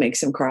slideshow, makes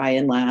them cry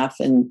and laugh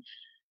and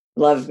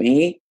love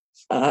me,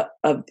 of,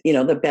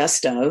 the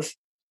best of,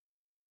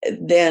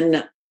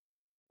 then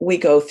we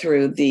go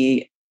through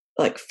the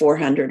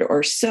 400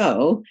 or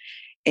so,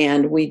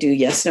 and we do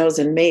yes, no's,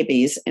 and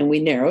maybes, and we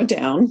narrow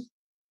down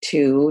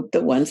to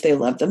the ones they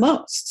love the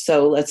most.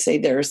 So let's say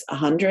there's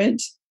 100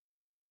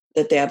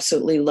 that they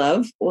absolutely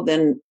love. Well,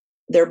 then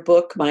their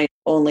book might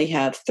only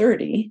have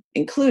 30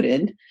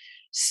 included.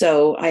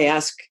 So I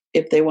ask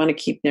if they want to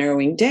keep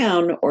narrowing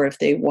down, or if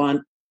they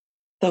want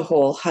the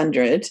whole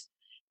 100,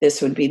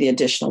 this would be the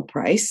additional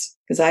price,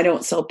 because I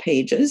don't sell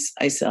pages.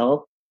 I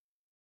sell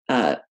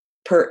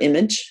per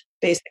image,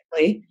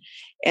 basically.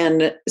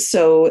 And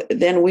so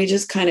then we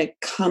just kind of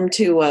come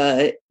to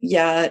a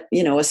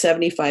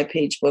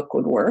 75-page book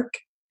would work.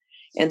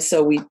 And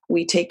so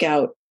we take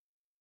out,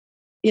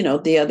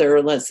 the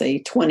other, let's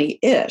say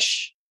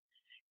 20-ish,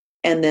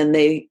 and then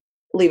they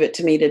leave it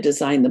to me to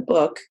design the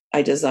book.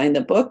 I design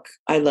the book.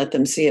 I let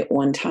them see it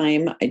one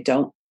time.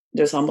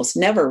 There's almost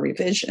never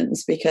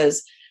revisions,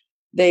 because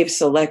they've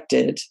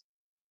selected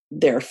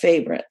their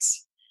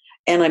favorites.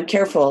 And I'm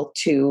careful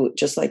to,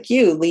 just like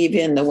you, leave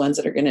in the ones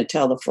that are going to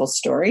tell the full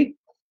story.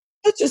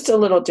 It's just a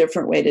little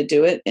different way to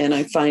do it. And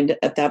I find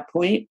at that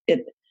point,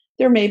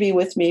 they're maybe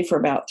with me for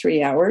about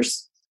 3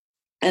 hours,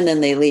 and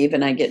then they leave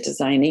and I get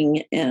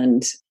designing.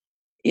 And,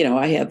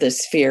 I have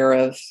this fear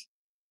of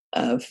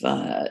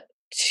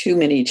too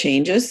many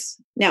changes.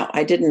 Now,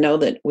 I didn't know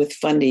that with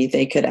Fundy,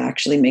 they could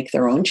actually make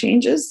their own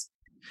changes.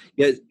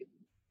 Yeah,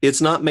 it's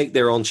not make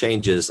their own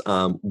changes.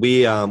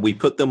 We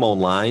put them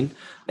online,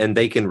 and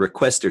they can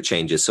request their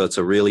changes. So it's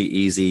a really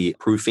easy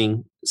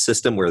proofing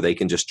system where they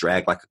can just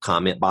drag like a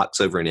comment box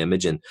over an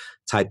image and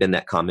type in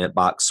that comment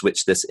box,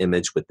 switch this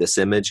image with this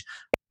image.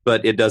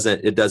 But it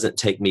doesn't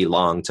take me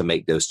long to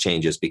make those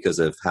changes because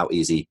of how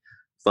easy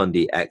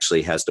Fundy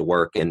actually has to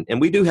work. And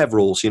we do have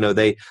rules.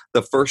 The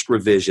first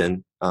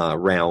revision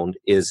round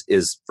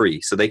is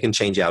free, so they can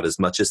change out as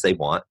much as they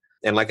want.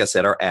 And like I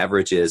said, our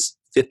average is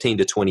 15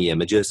 to 20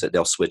 images that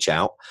they'll switch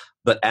out.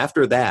 But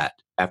after that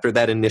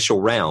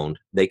initial round,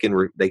 they can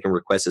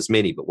request as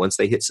many. But once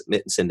they hit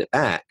submit and send it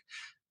back,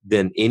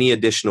 then any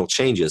additional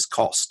changes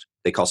cost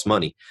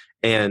money.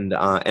 And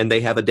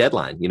they have a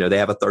deadline. They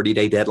have a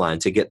 30-day deadline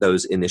to get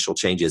those initial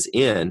changes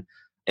in.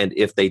 And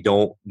if they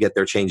don't get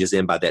their changes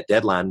in by that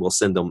deadline, we'll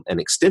send them an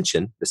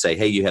extension to say,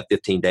 hey, you have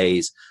 15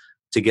 days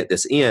to get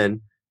this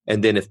in.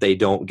 And then if they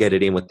don't get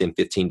it in within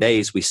 15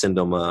 days, we send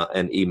them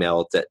an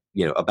email that,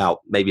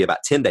 about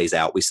 10 days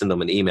out, we send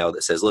them an email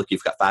that says, look,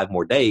 you've got 5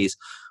 more days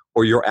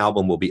or your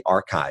album will be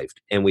archived.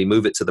 And we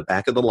move it to the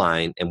back of the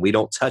line, and we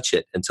don't touch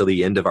it until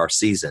the end of our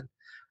season.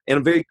 And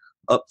I'm very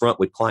upfront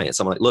with clients.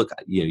 I'm like, look,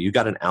 you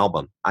got an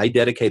album. I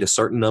dedicate a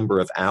certain number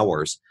of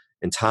hours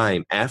and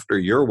time after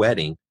your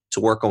wedding to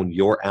work on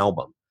your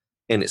album.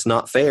 And it's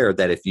not fair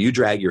that if you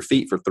drag your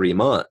feet for 3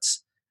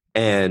 months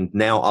and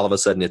now all of a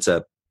sudden it's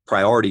a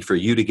priority for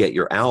you to get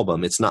your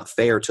album, it's not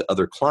fair to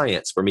other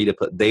clients for me to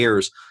put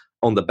theirs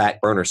on the back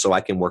burner so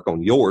I can work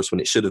on yours when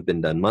it should have been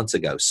done months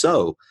ago.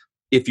 So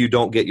if you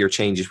don't get your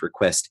changes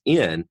request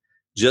in,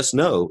 just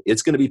know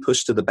it's going to be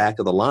pushed to the back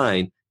of the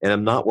line, and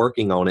I'm not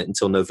working on it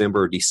until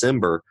November or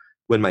December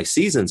when my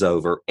season's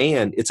over.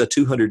 And it's a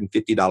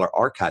 $250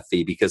 archive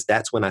fee, because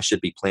that's when I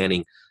should be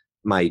planning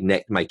my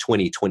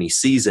 2020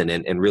 season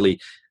and really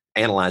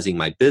analyzing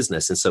my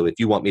business. And so if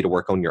you want me to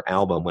work on your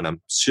album when I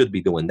should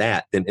be doing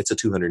that, then it's a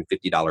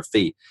 $250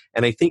 fee.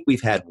 And I think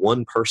we've had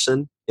one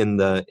person in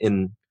the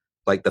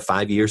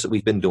 5 years that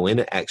we've been doing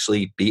it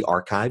actually be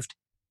archived.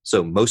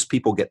 So most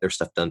people get their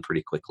stuff done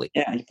pretty quickly.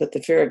 Yeah, you put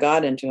the fear of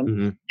God into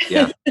them. Mm-hmm.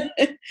 Yeah.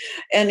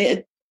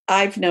 And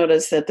I've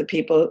noticed that the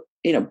people,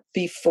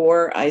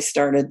 before I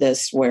started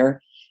this,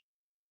 where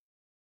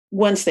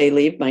once they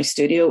leave my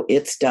studio,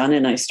 it's done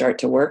and I start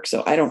to work.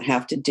 So I don't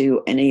have to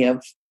do any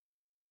of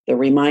the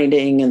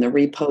reminding and the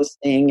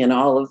reposting and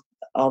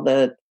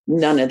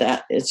none of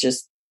that. It's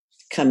just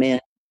come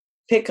in,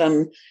 pick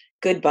them,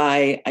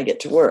 goodbye, I get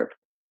to work.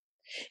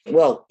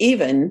 Well,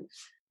 even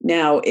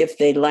now, if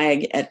they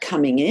lag at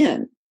coming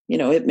in,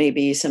 it may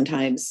be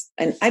sometimes,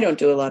 and I don't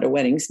do a lot of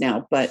weddings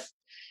now, but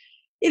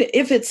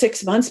if it's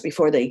 6 months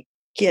before they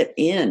get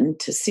in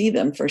to see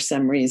them for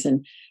some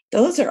reason,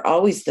 those are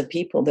always the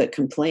people that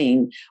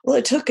complain, well,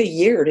 it took a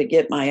year to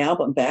get my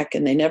album back.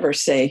 And they never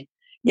say,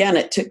 yeah, and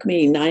it took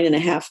me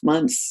 9.5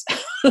 months.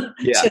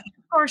 Yeah. Of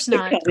course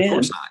not. Of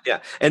course not. Yeah.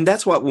 And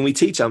that's what, when we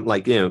teach, I'm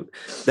like,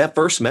 that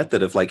first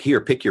method of here,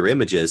 pick your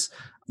images,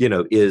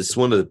 is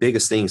one of the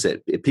biggest things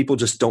that people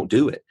just don't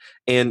do it.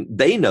 And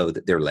they know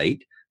that they're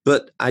late,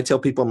 but I tell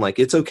people, I'm like,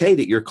 it's okay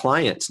that your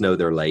clients know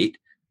they're late,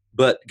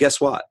 but guess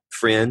what?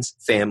 Friends,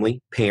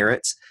 family,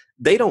 parents,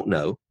 they don't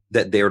know.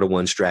 that they're the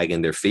ones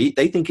dragging their feet.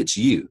 They think it's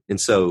you. And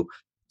so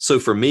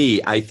for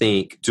me, I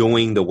think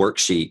doing the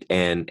worksheet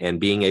and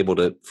being able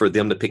to, for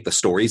them to pick the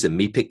stories and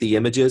me pick the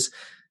images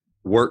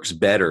works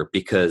better,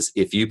 because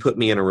if you put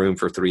me in a room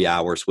for 3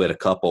 hours with a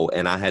couple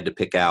and I had to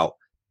pick out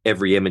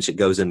every image that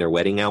goes in their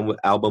wedding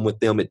album with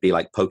them, it'd be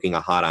like poking a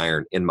hot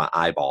iron in my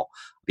eyeball,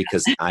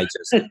 because I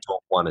just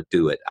don't want to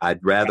do it. I'd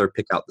rather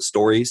pick out the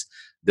stories,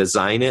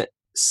 design it,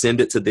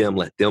 send it to them,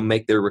 let them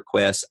make their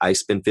requests. I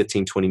spend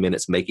 15, 20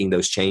 minutes making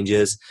those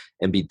changes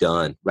and be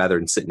done, rather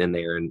than sitting in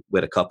there and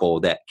with a couple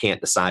that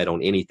can't decide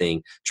on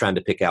anything, trying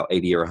to pick out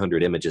 80 or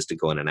 100 images to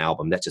go in an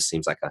album. That just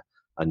seems like a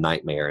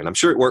nightmare. And I'm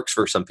sure it works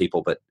for some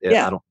people, but I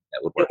don't think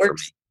that would work for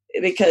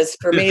me. Because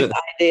for me,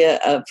 the idea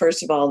of,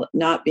 first of all,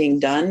 not being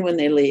done when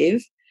they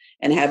leave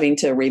and having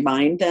to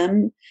remind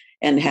them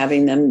and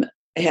having them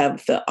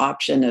have the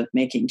option of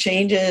making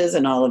changes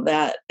and all of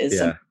that is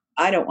something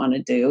I don't want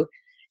to do.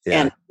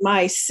 Yeah. And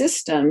my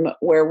system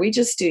where we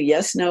just do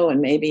yes, no,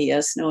 and maybe,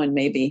 yes, no, and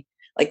maybe,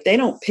 like they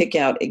don't pick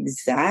out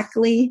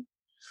exactly.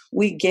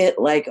 We get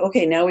like,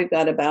 okay, now we've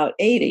got about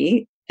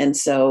 80. And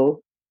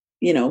so,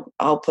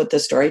 I'll put the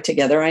story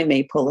together. I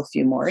may pull a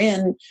few more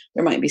in.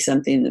 There might be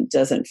something that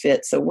doesn't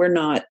fit. So we're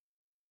not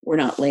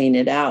laying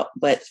it out,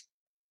 but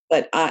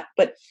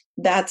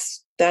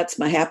that's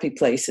my happy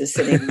place, is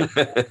sitting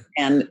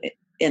and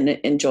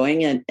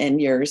enjoying it. And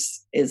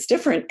yours is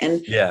different.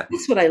 And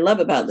that's what I love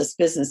about this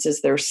business,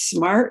 is there's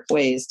smart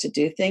ways to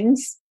do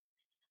things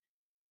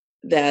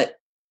that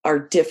are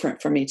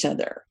different from each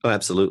other. Oh,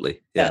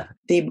 absolutely. Yeah.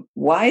 The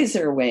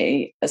wiser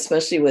way,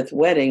 especially with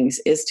weddings,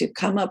 is to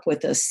come up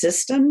with a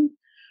system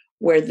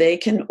where they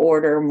can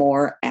order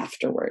more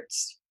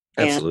afterwards.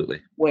 Absolutely.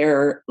 And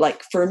where,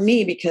 like for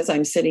me, because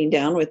I'm sitting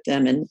down with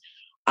them, and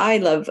I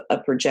love a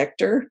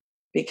projector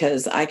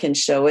because I can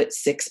show it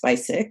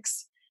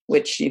 6x6,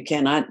 which you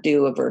cannot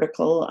do a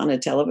vertical on a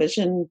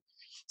television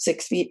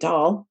 6 feet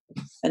tall,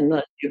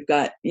 unless you've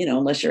got,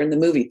 unless you're in the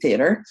movie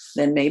theater,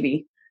 then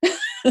maybe.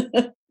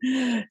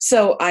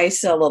 So I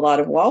sell a lot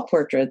of wall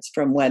portraits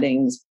from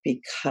weddings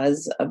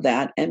because of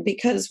that. And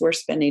because we're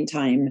spending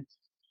time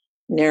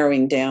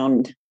narrowing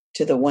down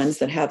to the ones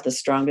that have the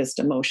strongest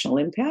emotional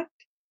impact,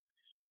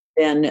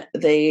 then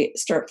they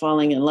start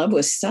falling in love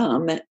with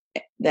some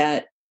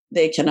that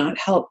they cannot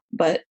help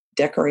but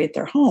decorate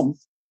their home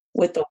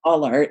with the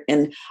wall art.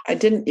 And I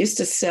didn't used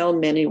to sell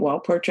many wall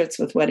portraits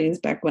with weddings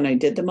back when I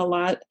did them a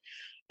lot,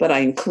 but I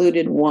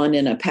included one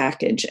in a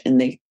package,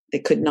 and they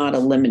could not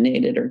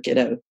eliminate it or get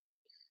a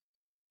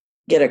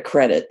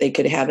credit. They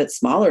could have it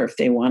smaller if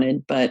they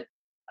wanted, but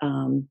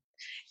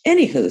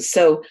anywho,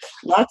 so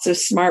lots of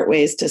smart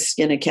ways to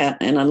skin a cat.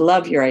 And I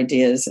love your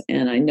ideas.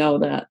 And I know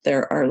that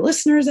there are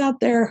listeners out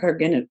there who are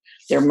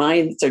their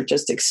minds are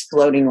just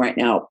exploding right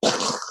now.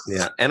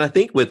 Yeah. And I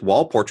think with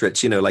wall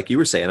portraits, like you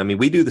were saying, I mean,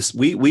 we do this,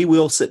 we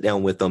will sit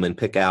down with them and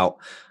pick out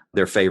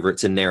their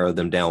favorites and narrow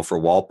them down for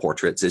wall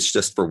portraits. It's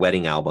just for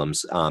wedding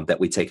albums that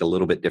we take a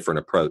little bit different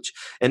approach.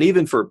 And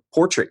even for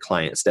portrait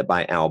clients that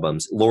buy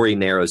albums, Lori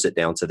narrows it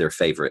down to their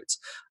favorites.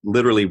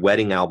 Literally,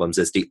 wedding albums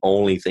is the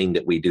only thing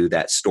that we do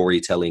that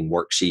storytelling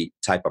worksheet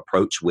type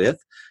approach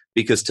with,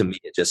 because to me,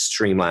 it just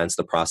streamlines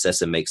the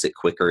process and makes it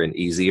quicker and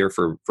easier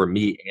for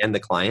me and the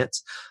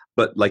clients.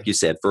 But like you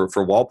said,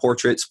 for wall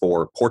portraits,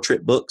 for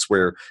portrait books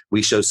where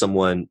we show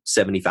someone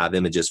 75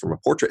 images from a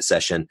portrait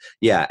session,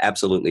 yeah,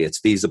 absolutely. It's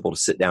feasible to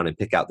sit down and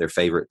pick out their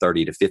favorite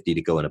 30 to 50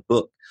 to go in a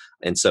book.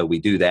 And so we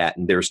do that.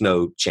 And there's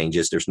no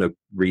changes. There's no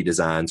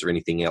redesigns or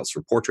anything else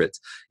for portraits.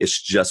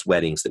 It's just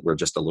weddings that we're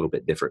just a little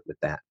bit different with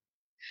that.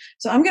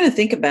 So I'm going to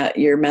think about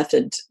your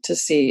method to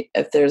see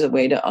if there's a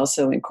way to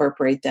also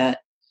incorporate that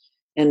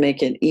and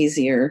make it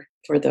easier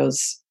for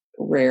those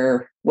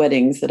rare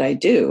weddings that I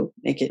do,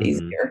 make it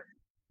easier.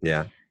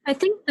 Yeah. I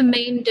think the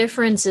main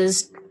difference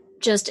is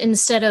just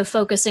instead of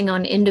focusing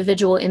on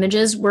individual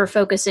images, we're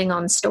focusing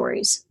on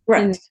stories.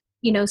 Right.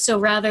 And, so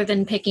rather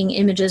than picking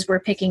images, we're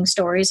picking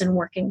stories and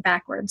working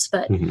backwards.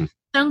 But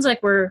sounds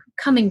like we're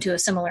coming to a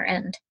similar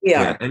end.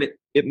 Yeah. And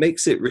it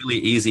makes it really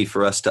easy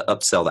for us to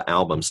upsell the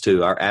albums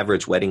too. Our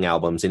average wedding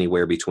album's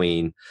anywhere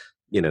between,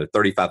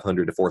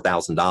 $3,500 to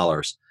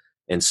 $4,000.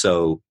 And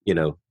so,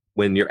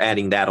 when you're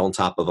adding that on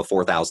top of a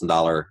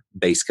 $4,000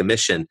 base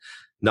commission,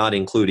 not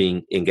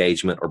including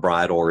engagement or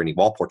bridal or any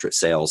wall portrait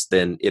sales,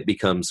 then it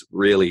becomes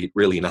really,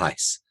 really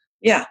nice.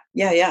 Yeah.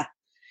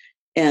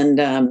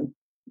 And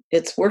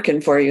it's working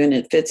for you, and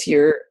it fits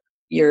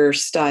your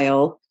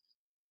style.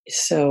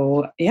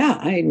 So yeah,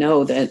 I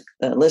know that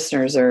the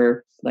listeners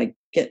are like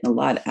getting a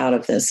lot out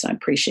of this. I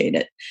appreciate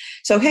it.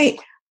 So, hey,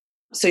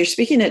 so you're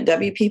speaking at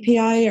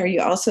WPPI. Are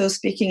you also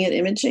speaking at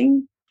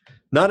Imaging?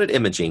 Not at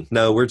Imaging.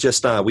 No, we're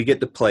just, we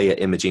get to play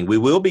at Imaging. We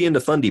will be in the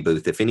Fundy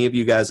booth. If any of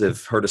you guys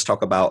have heard us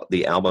talk about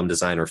the album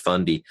designer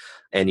Fundy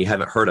and you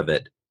haven't heard of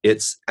it,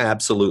 it's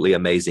absolutely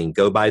amazing.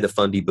 Go by the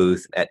Fundy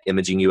booth at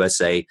Imaging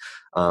USA.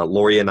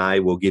 Lori and I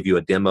will give you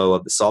a demo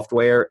of the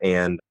software,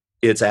 and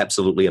it's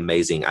absolutely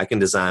amazing. I can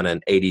design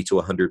an 80 to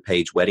 100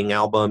 page wedding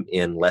album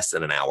in less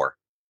than an hour.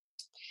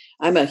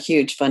 I'm a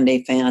huge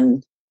Fundy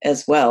fan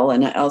as well.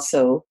 And I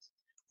also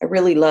I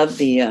really love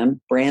the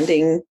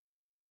branding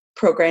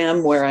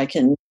program where I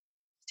can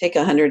take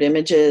 100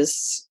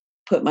 images,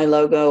 put my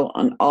logo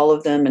on all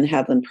of them, and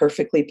have them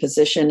perfectly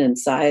positioned and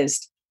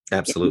sized.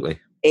 Absolutely.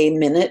 A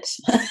minute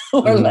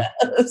or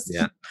less.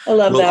 Yeah. I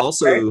love we'll that.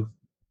 Also,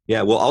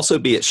 yeah, we'll also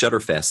be at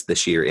Shutterfest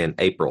this year in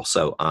April.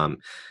 So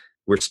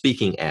we're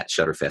speaking at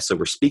Shutterfest. So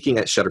we're speaking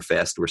at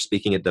Shutterfest. We're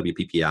speaking at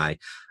WPPI.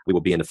 We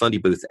will be in the Fundy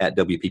booth at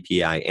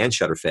WPPI and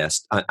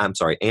Shutterfest.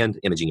 And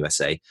Imaging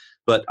USA.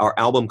 But our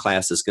album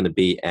class is going to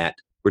be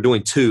we're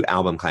doing 2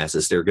 album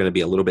classes. They're going to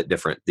be a little bit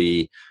different.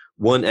 The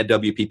one at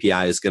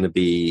WPPI is going to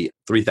be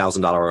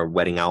 $3,000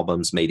 wedding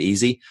albums made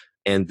easy.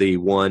 And the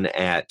one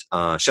at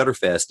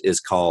Shutterfest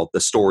is called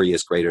The Story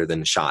is Greater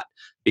Than the Shot,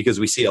 because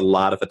we see a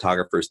lot of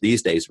photographers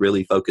these days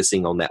really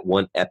focusing on that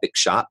one epic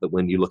shot. But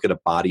when you look at a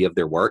body of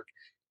their work,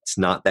 it's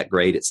not that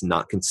great. It's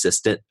not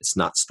consistent. It's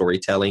not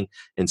storytelling.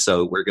 And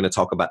so we're going to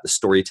talk about the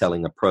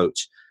storytelling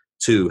approach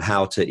to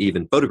how to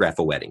even photograph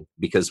a wedding,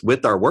 because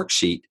with our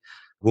worksheet,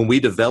 when we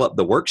developed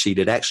the worksheet,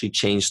 it actually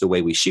changed the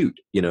way we shoot.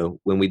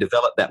 When we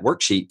developed that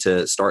worksheet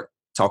to start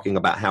talking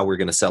about how we're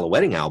going to sell a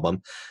wedding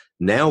album,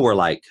 now we're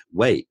like,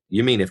 wait,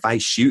 you mean if I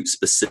shoot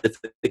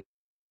specifically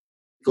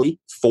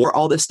for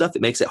all this stuff,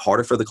 it makes it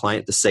harder for the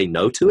client to say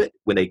no to it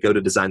when they go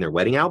to design their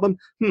wedding album?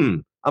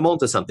 I'm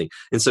onto something.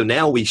 And so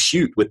now we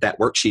shoot with that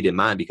worksheet in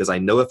mind, because I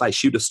know if I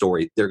shoot a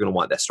story, they're going to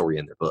want that story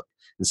in their book.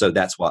 And so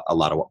that's a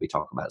lot of what we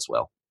talk about as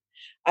well.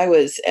 I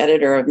was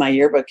editor of my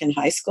yearbook in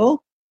high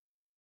school.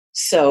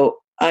 So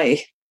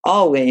I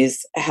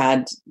always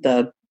had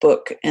the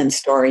book and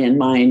story in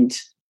mind,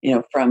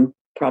 from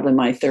probably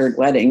my 3rd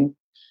wedding,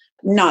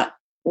 not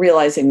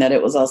realizing that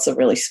it was also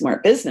really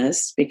smart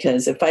business,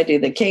 because if I do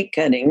the cake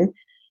cutting,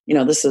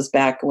 this was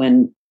back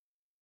when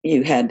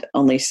you had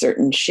only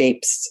certain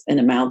shapes and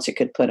amounts you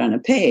could put on a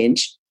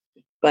page,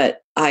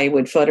 but I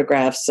would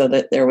photograph so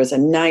that there was a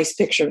nice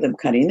picture of them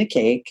cutting the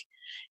cake,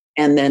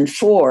 and then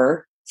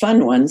 4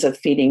 fun ones of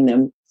feeding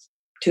them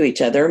to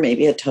each other,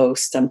 maybe a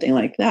toast, something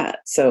like that.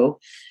 So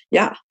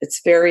yeah,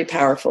 it's very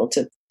powerful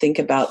to think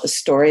about the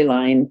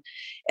storyline.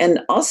 And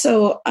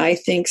also, I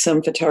think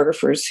some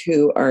photographers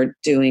who are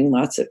doing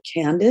lots of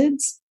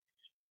candids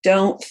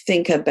don't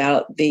think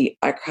about the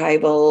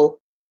archival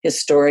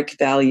historic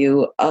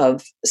value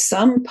of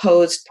some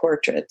posed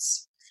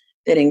portraits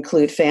that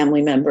include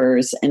family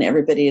members and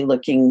everybody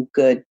looking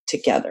good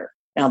together.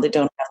 Now, they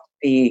don't have to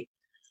be,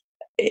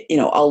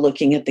 all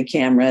looking at the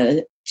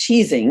camera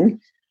cheesing,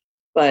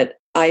 but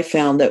I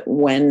found that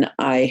when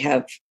I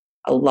have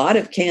a lot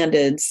of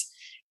candids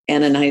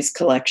and a nice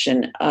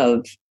collection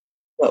of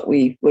what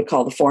we would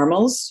call the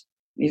formals,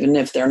 even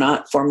if they're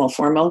not formal,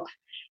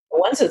 the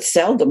ones that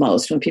sell the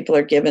most when people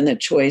are given the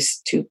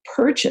choice to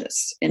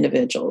purchase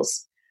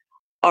individuals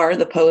are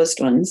the posed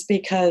ones,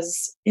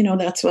 because,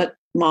 that's what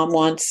mom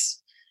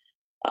wants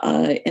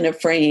in a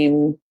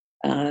frame.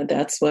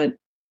 That's what,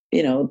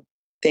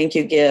 thank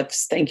you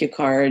gifts, thank you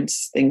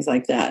cards, things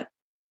like that.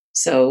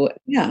 So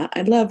yeah,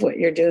 I love what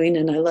you're doing.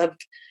 And I love,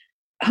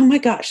 oh my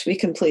gosh, we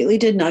completely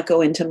did not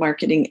go into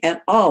marketing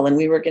at all. And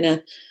we were going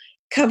to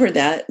cover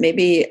that.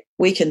 Maybe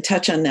we can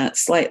touch on that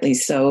slightly.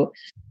 So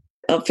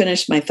I'll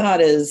finish my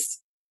thought is,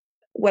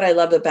 what I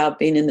love about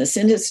being in this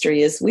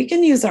industry is we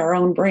can use our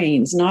own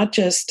brains, not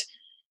just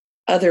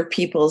other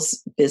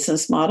people's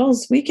business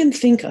models. We can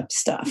think up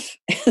stuff.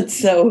 And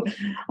so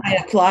I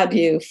applaud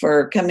you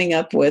for coming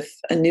up with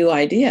a new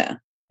idea.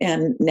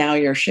 And now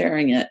you're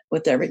sharing it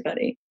with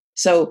everybody.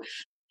 So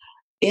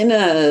in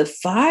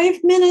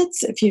 5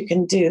 minutes, if you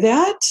can do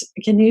that,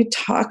 can you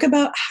talk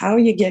about how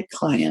you get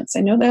clients?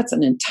 I know that's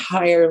an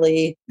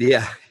entirely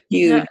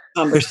huge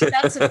conversation.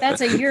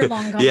 That's a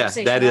year-long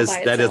conversation. Yeah,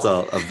 that is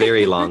a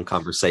very long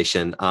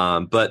conversation.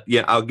 But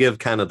yeah, I'll give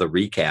kind of the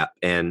recap,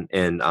 and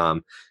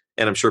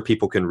I'm sure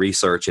people can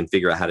research and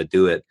figure out how to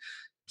do it.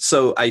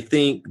 So I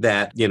think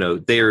that,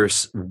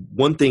 there's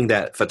one thing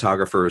that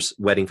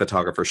wedding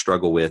photographers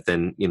struggle with,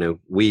 and,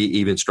 we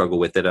even struggle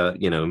with it.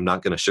 I'm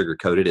not going to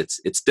sugarcoat it.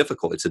 It's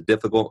difficult. It's a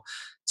difficult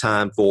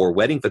time for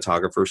wedding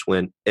photographers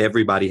when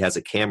everybody has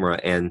a camera,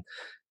 and,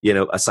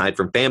 aside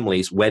from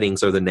families,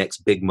 weddings are the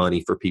next big money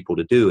for people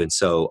to do. And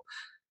so,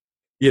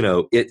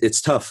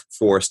 it's tough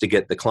for us to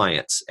get the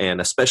clients,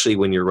 and especially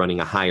when you're running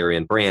a higher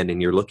end brand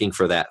and you're looking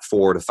for that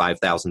 $4,000 to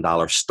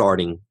 $5,000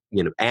 starting,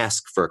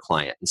 ask for a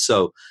client. And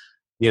so,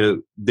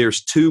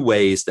 there's 2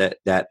 ways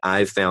that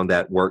I've found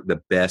that work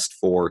the best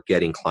for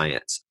getting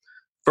clients.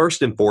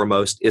 First and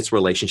foremost, it's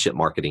relationship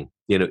marketing.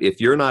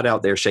 If you're not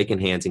out there shaking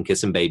hands and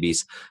kissing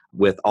babies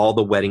with all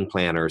the wedding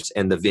planners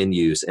and the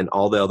venues and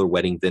all the other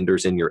wedding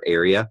vendors in your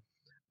area,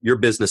 your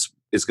business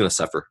is going to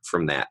suffer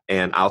from that.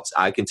 And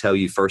I can tell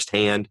you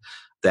firsthand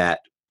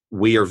that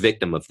we are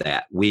victim of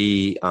that.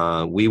 We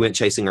went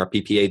chasing our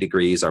PPA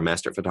degrees, our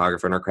Master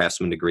Photographer and our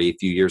Craftsman degree a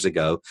few years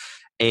ago.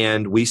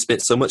 And we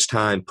spent so much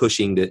time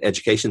pushing the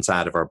education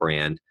side of our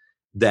brand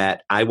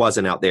that I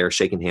wasn't out there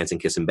shaking hands and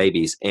kissing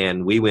babies.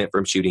 And we went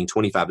from shooting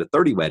 25 to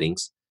 30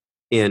 weddings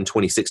in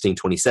 2016,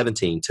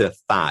 2017 to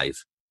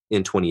 5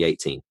 in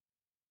 2018.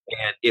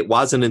 And it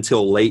wasn't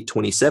until late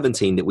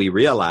 2017 that we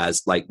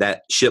realized like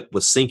that ship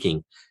was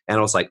sinking. And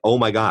I was like, oh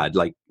my God,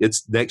 like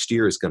it's next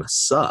year is going to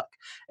suck.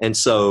 And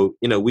so,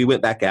 we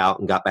went back out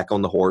and got back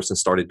on the horse and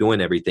started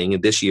doing everything.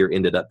 And this year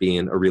ended up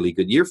being a really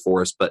good year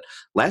for us. But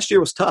last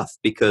year was tough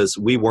because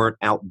we weren't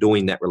out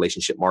doing that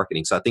relationship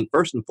marketing. So I think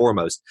first and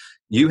foremost,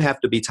 you have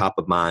to be top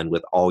of mind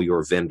with all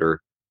your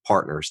vendor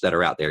partners that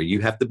are out there.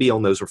 You have to be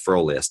on those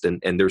referral lists.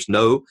 And there's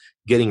no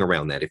getting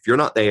around that. If you're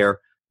not there,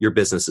 your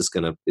business is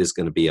going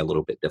to be a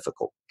little bit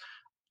difficult.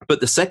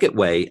 But the second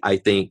way I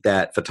think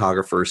that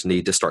photographers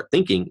need to start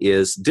thinking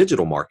is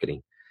digital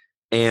marketing.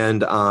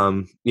 And,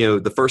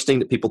 the first thing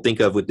that people think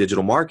of with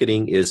digital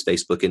marketing is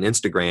Facebook and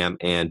Instagram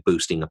and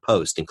boosting a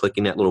post and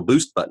clicking that little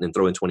boost button and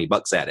throwing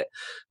 $20 at it.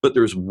 But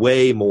there's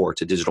way more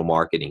to digital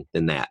marketing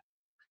than that.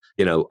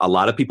 A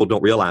lot of people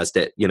don't realize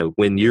that,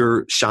 when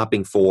you're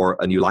shopping for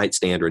a new light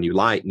stand or a new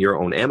light and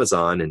you're on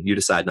Amazon and you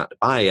decide not to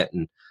buy it,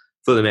 and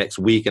for the next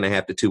week and a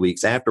half to 2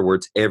 weeks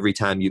afterwards, every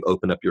time you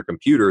open up your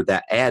computer,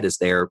 that ad is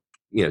there,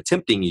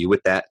 tempting you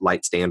with that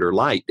light stand or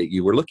light that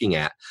you were looking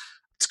at.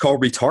 It's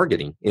called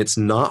retargeting. It's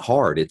not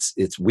hard.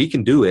 It's we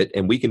can do it,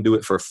 and we can do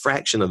it for a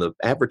fraction of the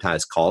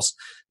advertised costs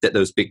that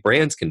those big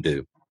brands can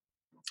do.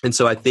 And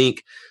so I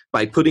think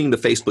by putting the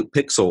Facebook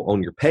pixel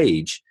on your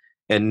page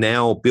and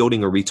now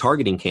building a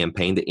retargeting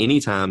campaign that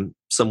anytime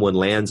someone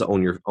lands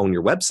on your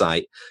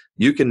website,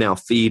 you can now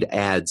feed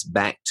ads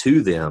back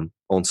to them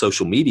on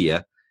social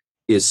media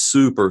is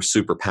super,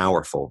 super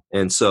powerful.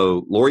 And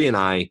so Lori and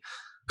I, a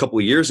couple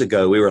of years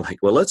ago, we were like,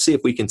 well, let's see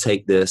if we can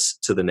take this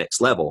to the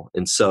next level.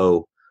 And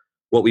so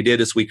what we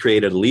did is we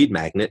created a lead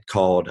magnet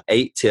called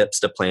 8 Tips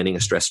to Planning a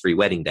Stress-Free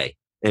Wedding Day.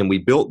 And we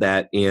built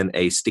that in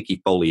a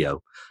sticky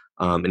folio.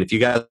 And if you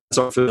guys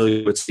aren't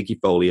familiar with sticky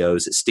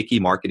folios, it's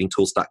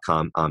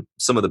stickymarketingtools.com.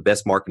 Some of the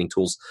best marketing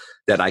tools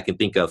that I can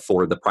think of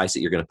for the price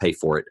that you're going to pay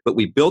for it. But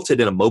we built it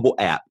in a mobile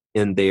app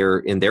in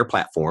their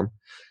platform.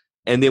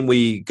 And then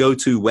we go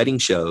to wedding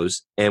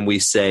shows and we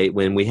say,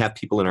 when we have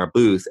people in our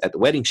booth at the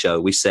wedding show,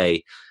 we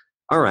say,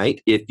 all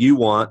right, if you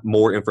want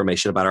more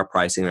information about our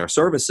pricing and our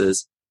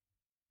services,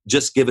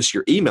 just give us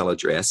your email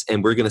address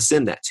and we're going to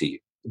send that to you.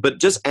 But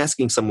just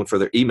asking someone for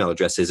their email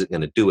address isn't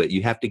going to do it.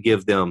 You have to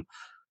give them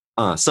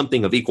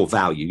something of equal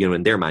value,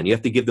 in their mind. You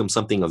have to give them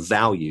something of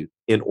value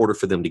in order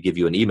for them to give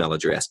you an email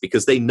address,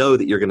 because they know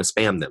that you're going to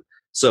spam them.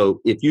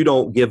 So if you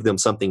don't give them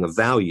something of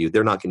value,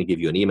 they're not going to give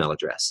you an email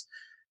address.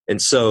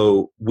 And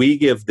so we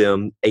give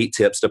them 8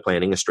 tips to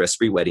planning a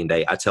stress-free wedding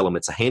day. I tell them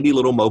it's a handy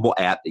little mobile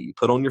app that you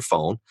put on your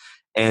phone.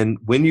 And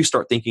when you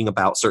start thinking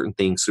about certain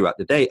things throughout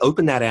the day,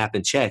 open that app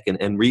and check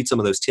and read some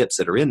of those tips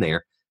that are in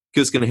there,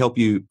 because it's going to help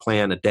you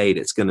plan a day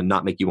that's going to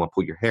not make you want to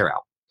pull your hair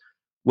out.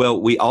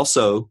 Well, we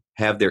also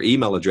have their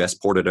email address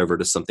ported over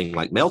to something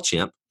like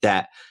MailChimp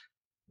that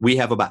we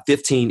have about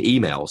 15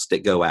 emails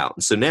that go out.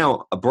 And so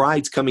now a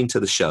bride's coming to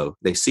the show,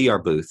 they see our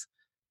booth,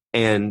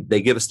 and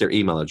they give us their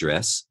email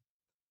address.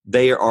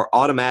 They are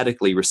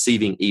automatically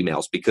receiving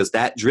emails because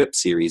that drip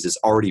series is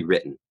already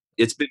written.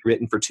 It's been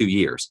written for 2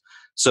 years.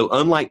 So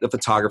unlike the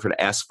photographer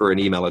to ask for an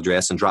email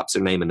address and drops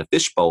their name in a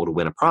fishbowl to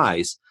win a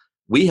prize,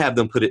 we have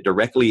them put it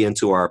directly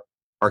into our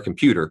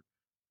computer,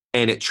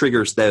 and it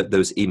triggers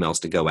those emails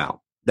to go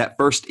out. That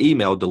first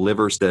email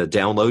delivers the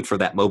download for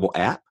that mobile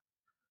app,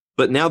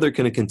 but now they're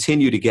going to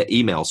continue to get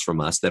emails from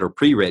us that are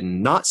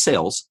pre-written, not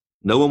sales.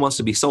 No one wants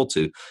to be sold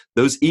to.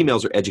 Those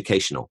emails are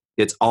educational.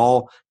 It's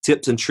all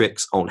tips and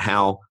tricks on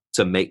how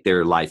to make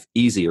their life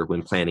easier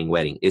when planning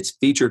wedding. It's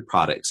featured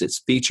products. It's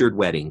featured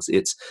weddings.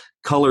 It's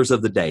colors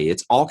of the day.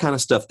 It's all kind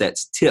of stuff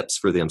that's tips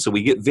for them. So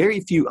we get very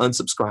few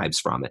unsubscribes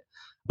from it,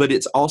 but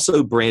it's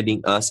also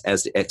branding us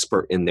as the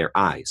expert in their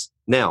eyes.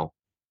 Now,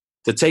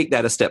 to take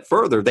that a step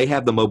further, they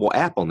have the mobile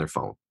app on their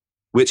phone,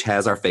 which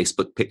has our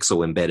Facebook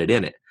pixel embedded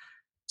in it.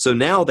 So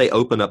now they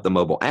open up the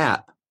mobile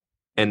app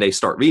and they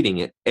start reading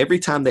it. Every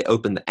time they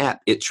open the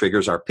app, it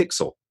triggers our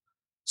pixel.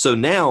 So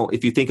now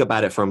if you think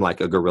about it from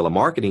like a guerrilla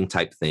marketing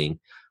type thing,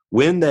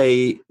 when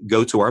they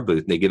go to our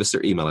booth and they give us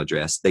their email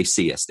address, they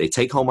see us, they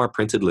take home our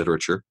printed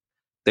literature.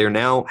 They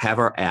now have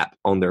our app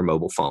on their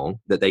mobile phone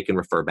that they can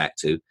refer back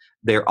to.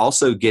 They're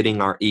also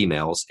getting our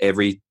emails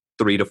every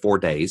 3 to 4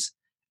 days,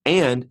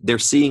 and they're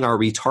seeing our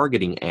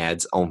retargeting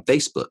ads on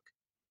Facebook.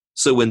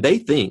 So when they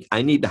think,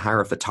 I need to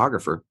hire a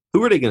photographer,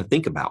 who are they going to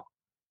think about?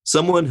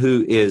 Someone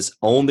who is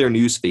on their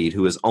newsfeed,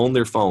 who is on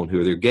their phone,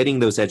 who they're getting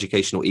those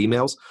educational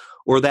emails,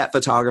 or that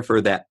photographer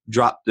that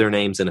dropped their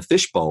names in a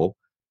fishbowl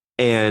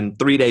and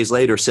 3 days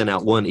later sent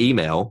out one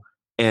email,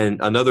 and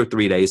another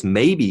 3 days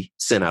maybe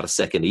sent out a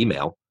second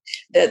email.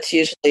 That's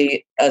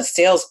usually a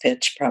sales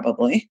pitch,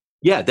 probably.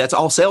 Yeah, that's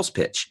all sales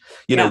pitch.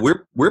 You know,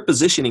 we're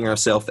positioning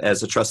ourselves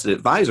as a trusted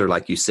advisor,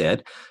 like you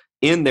said,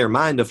 in their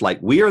mind of like,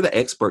 we are the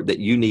expert that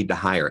you need to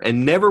hire.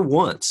 And never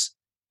once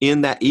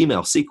in that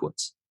email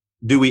sequence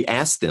do we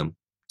ask them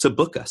to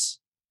book us.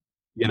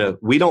 You know,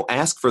 we don't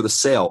ask for the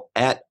sale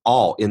at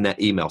all in that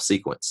email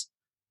sequence,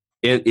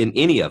 in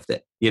any of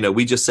that. You know,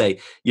 we just say,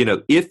 you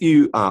know, if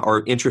you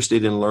are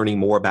interested in learning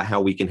more about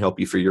how we can help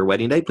you for your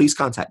wedding day, please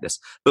contact us.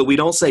 But we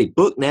don't say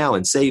book now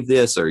and save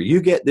this, or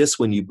you get this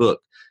when you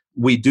book.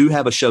 We do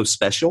have a show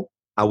special.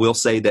 I will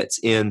say that's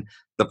in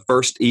the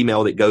first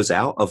email that goes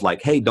out of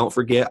like, hey, don't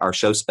forget our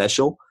show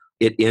special.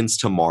 It ends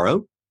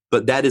tomorrow.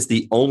 But that is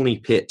the only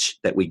pitch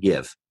that we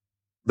give.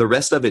 The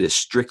rest of it is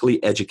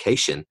strictly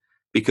education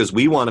because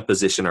we want to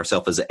position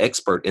ourselves as an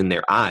expert in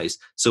their eyes.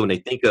 So when they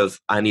think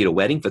of, I need a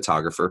wedding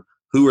photographer,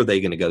 who are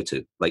they going to go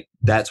to? Like,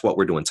 that's what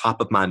we're doing,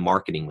 top of mind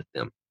marketing with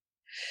them.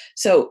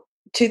 So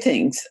 2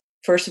 things.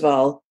 First of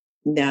all,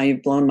 now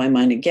you've blown my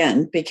mind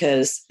again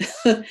because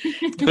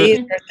these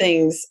are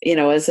things,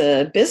 as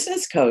a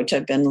business coach,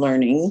 I've been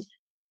learning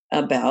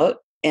about,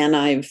 and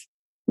I've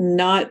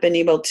not been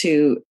able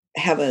to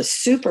have a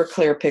super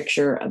clear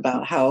picture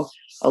about how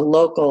a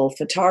local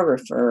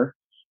photographer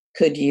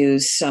could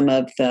use some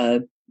of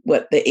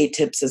what the 8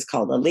 tips is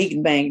called, a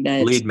lead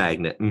magnet. Lead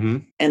magnet. Mm-hmm.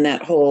 And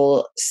that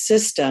whole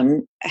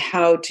system,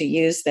 how to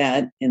use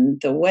that in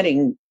the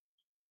wedding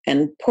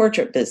and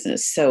portrait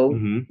business. So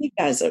you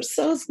guys are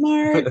so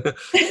smart.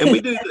 And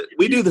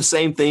we do the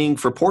same thing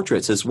for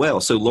portraits as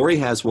well. So Lori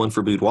has one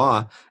for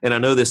boudoir, and I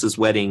know this is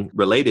wedding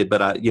related,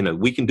 but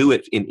we can do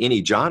it in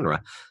any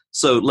genre.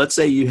 So let's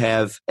say you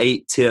have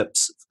 8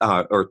 tips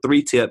or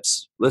 3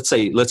 tips.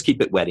 Let's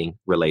keep it wedding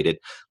related.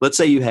 Let's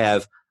say you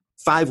have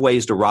 5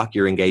 ways to rock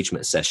your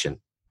engagement session,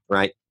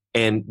 right?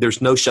 And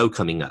there's no show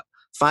coming up.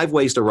 5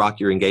 ways to rock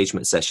your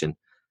engagement session.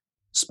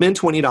 Spend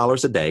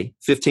 $20 a day,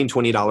 $15,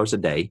 $20 a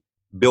day.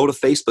 Build a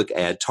Facebook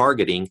ad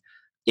targeting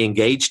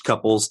engaged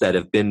couples that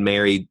have been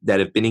married, that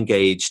have been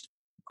engaged.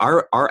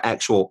 Our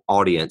actual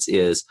audience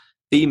is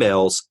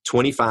females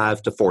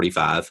 25 to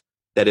 45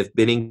 that have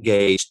been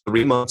engaged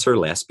 3 months or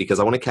less, because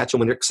I want to catch them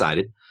when they're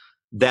excited,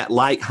 that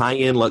like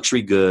high-end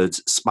luxury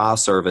goods, spa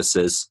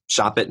services,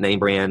 shop at name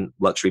brand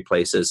luxury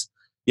places.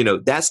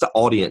 That's the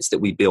audience that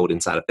we build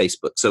inside of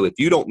Facebook. So if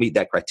you don't meet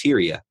that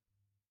criteria,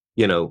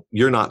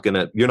 you're not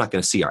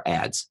gonna see our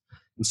ads.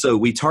 And so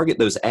we target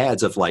those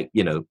ads of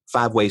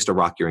 5 ways to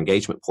rock your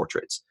engagement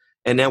portraits.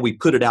 And now we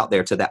put it out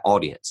there to that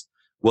audience.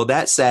 Well,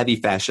 that savvy,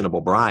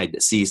 fashionable bride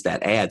that sees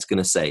that ad's going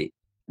to say,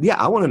 yeah,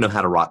 I want to know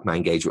how to rock my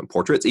engagement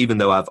portraits, even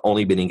though I've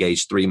only been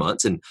engaged 3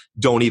 months and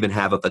don't even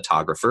have a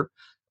photographer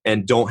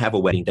and don't have a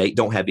wedding date,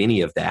 don't have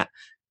any of that.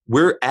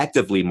 We're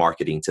actively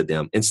marketing to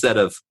them instead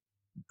of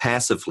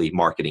passively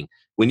marketing.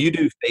 When you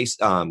do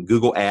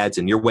Google ads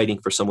and you're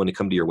waiting for someone to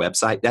come to your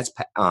website, that's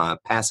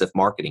passive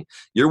marketing.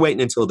 You're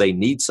waiting until they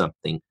need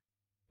something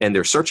and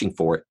they're searching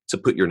for it to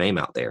put your name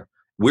out there.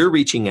 We're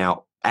reaching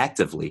out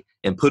actively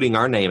and putting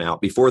our name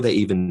out before they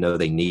even know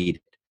they need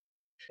it.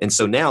 And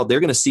so now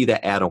they're going to see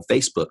that ad on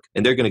Facebook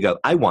and they're going to go,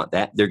 I want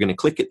that. They're going to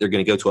click it. They're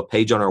going to go to a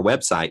page on our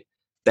website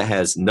that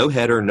has no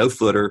header, no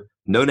footer,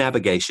 no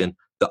navigation.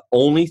 The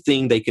only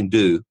thing they can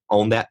do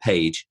on that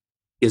page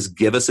is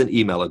give us an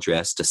email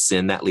address to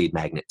send that lead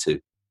magnet to.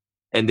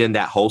 And then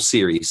that whole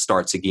series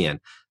starts again.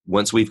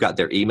 Once we've got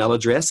their email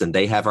address and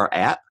they have our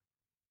app,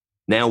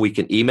 now we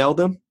can email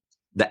them.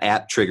 The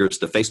app triggers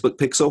the Facebook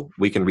pixel.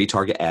 We can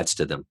retarget ads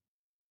to them.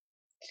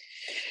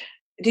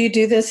 Do you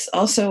do this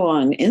also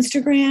on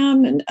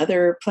Instagram and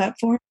other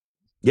platforms?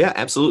 Yeah,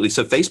 absolutely.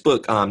 So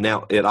Facebook,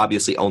 now it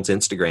obviously owns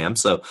Instagram.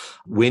 So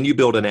when you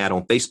build an ad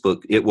on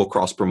Facebook, it will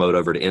cross promote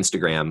over to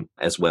Instagram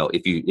as well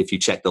if you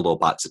check the little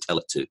box to tell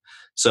it to.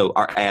 So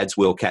our ads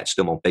will catch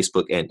them on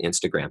Facebook and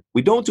Instagram.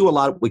 We don't do a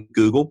lot with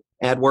Google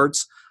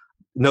AdWords.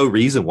 No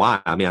reason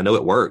why. I mean, I know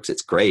it works.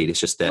 It's great. It's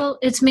just that. Well,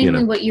 it's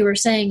mainly what you were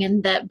saying,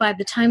 and that by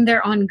the time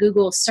they're on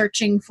Google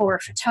searching for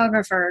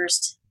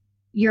photographers,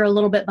 you're a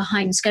little bit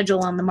behind schedule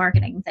on the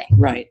marketing thing.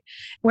 Right.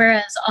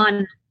 Whereas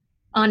on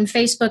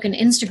Facebook and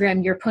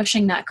Instagram, you're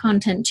pushing that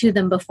content to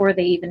them before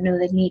they even know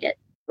they need it.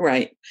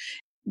 Right.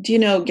 Do you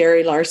know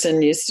Gary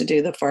Larson used to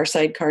do the Far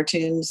Side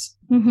cartoons?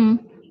 Mm-hmm.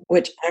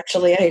 Which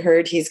actually I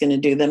heard he's going to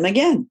do them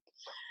again.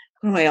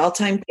 One of my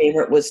all-time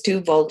favorite was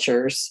 2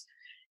 vultures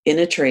in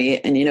a tree.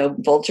 And,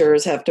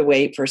 vultures have to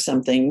wait for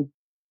something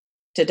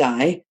to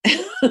die,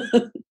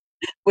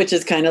 which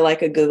is kind of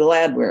like a Google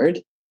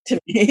AdWord to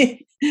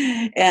me.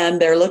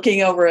 And they're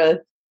looking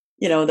over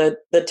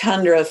the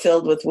tundra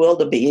filled with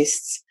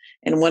wildebeests.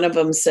 And one of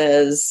them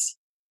says,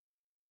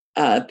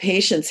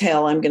 patience,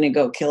 hell, I'm going to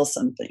go kill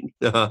something.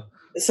 Uh-huh.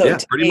 So yeah,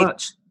 pretty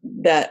much.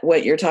 That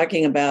what you're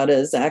talking about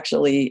is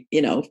actually,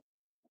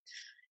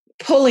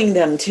 pulling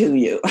them to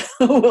you,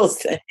 we'll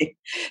say.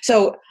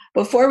 So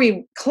before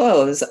we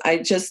close,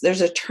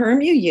 there's a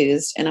term you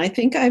used, and I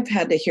think I've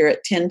had to hear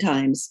it 10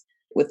 times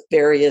with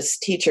various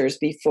teachers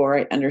before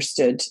I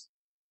understood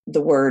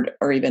the word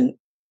or even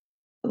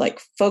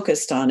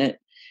focused on it.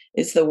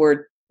 It's the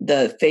word,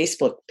 the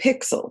Facebook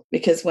pixel,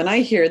 because when I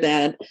hear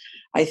that,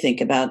 I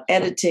think about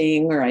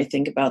editing or I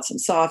think about some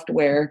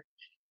software.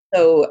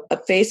 So a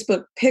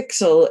Facebook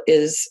pixel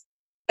is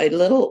a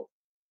little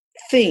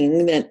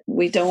thing that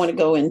we don't want to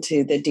go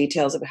into the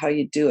details of how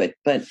you do it,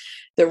 but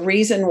the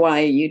reason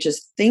why you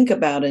just think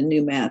about a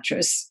new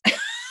mattress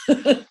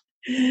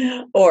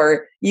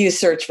or you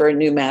search for a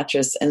new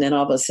mattress and then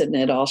all of a sudden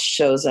it all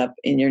shows up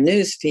in your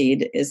news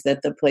feed is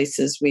that the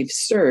places we've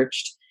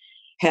searched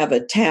have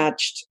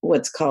attached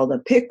what's called a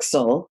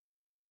pixel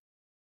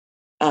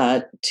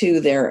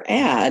to their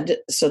ad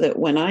so that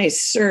when I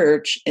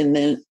search and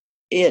then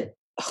it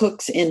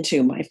hooks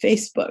into my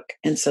Facebook.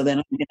 And so then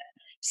I'm going to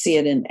see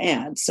it in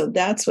ads. So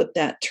that's what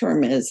that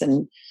term is.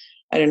 And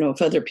I don't know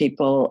if other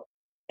people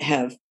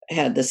have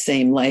had the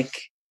same, like,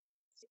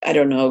 I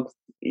don't know,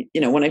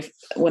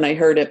 when I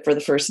heard it for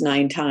the first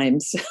 9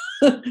 times,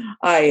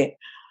 I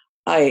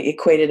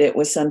equated it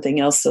with something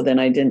else. So then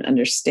I didn't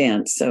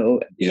understand.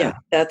 So yeah,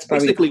 that's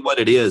probably basically what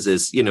it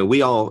is,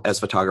 we all as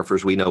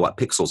photographers, we know what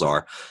pixels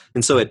are.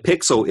 And so a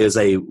pixel is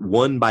a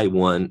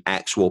 1x1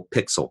 actual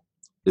pixel.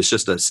 It's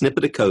just a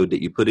snippet of code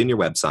that you put in your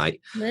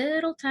website.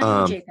 Little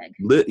tiny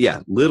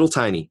JPEG. Little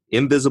tiny,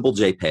 invisible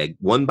JPEG,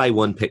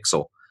 1x1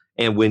 pixel.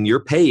 And when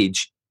your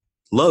page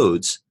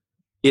loads,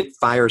 it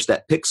fires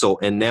that pixel.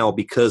 And now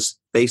because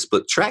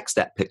Facebook tracks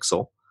that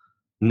pixel,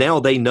 now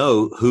they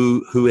know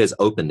who has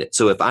opened it.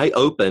 So if I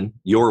open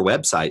your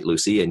website,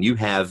 Lucy, and you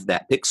have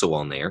that pixel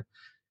on there,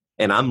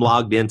 and I'm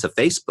logged into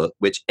Facebook,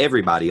 which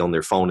everybody on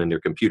their phone and their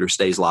computer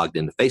stays logged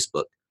into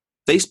Facebook,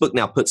 Facebook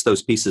now puts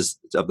those pieces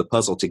of the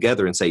puzzle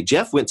together and say,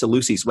 Jeff went to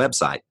Lucy's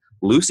website.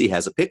 Lucy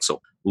has a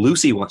pixel.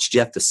 Lucy wants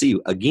Jeff to see,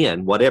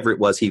 again, whatever it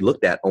was he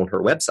looked at on her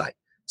website.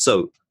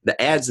 So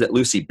the ads that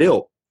Lucy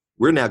built,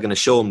 we're now going to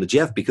show them to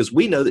Jeff because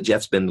we know that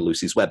Jeff's been to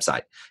Lucy's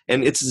website.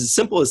 And it's as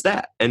simple as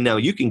that. And now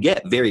you can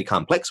get very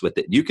complex with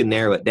it. You can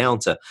narrow it down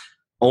to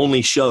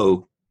only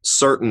show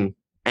certain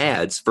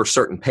ads for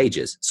certain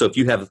pages. So if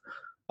you have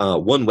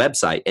one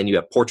website and you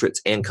have portraits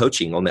and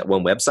coaching on that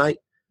one website,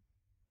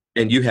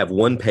 and you have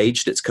one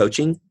page that's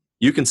coaching,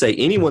 you can say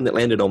anyone that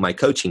landed on my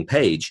coaching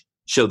page,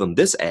 show them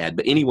this ad,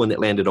 but anyone that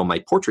landed on my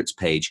portraits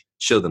page,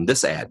 show them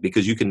this ad,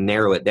 because you can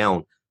narrow it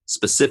down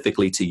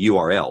specifically to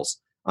URLs.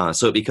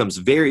 So it becomes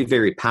very,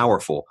 very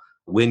powerful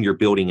when you're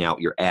building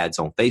out your ads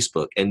on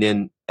Facebook. And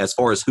then as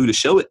far as who to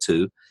show it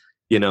to,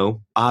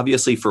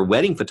 obviously for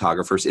wedding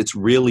photographers, it's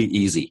really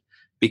easy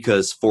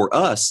because for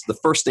us, the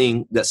first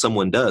thing that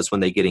someone does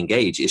when they get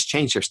engaged is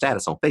change their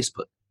status on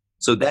Facebook.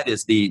 So that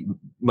is the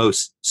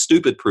most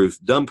stupid proof,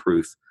 dumb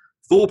proof,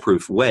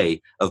 foolproof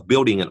way of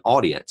building an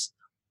audience.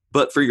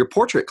 But for your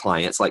portrait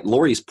clients, like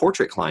Lori's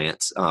portrait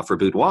clients for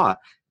Boudoir,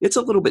 it's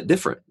a little bit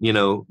different,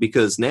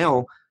 because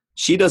now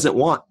she doesn't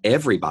want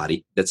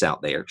everybody that's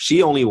out there.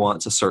 She only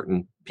wants a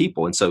certain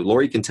people. And so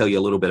Lori can tell you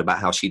a little bit about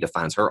how she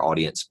defines her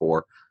audience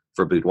for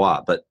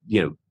Boudoir. But,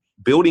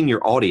 building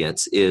your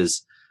audience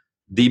is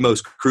the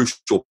most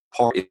crucial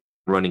part in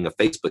running a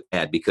Facebook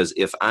ad, because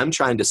if I'm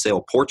trying to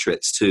sell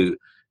portraits to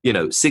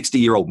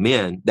 60-year-old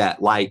men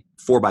that like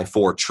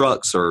 4x4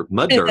 trucks or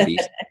mud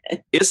derbies,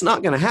 it's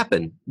not going to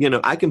happen.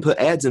 I can put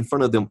ads in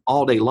front of them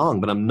all day long,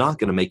 but I'm not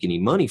going to make any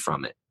money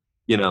from it,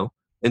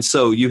 And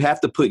so you have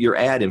to put your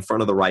ad in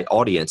front of the right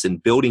audience,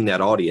 and building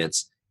that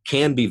audience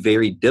can be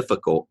very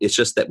difficult. It's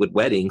just that with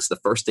weddings, the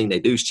first thing they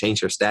do is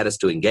change their status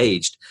to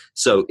engaged.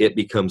 So it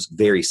becomes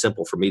very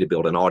simple for me to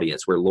build an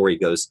audience, where Lori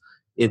goes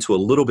into a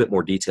little bit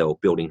more detail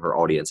building her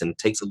audience and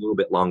takes a little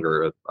bit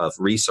longer of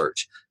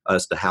research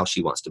as to how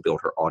she wants to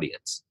build her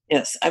audience.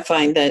 Yes, I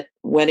find that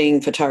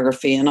wedding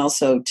photography and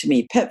also, to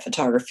me, pet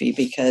photography,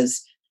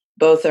 because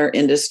both are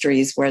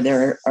industries where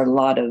there are a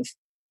lot of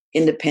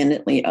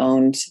independently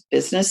owned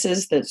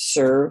businesses that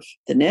serve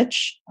the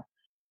niche.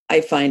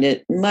 I find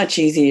it much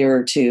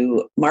easier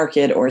to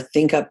market or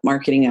think up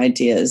marketing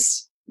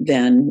ideas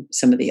than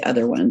some of the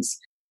other ones.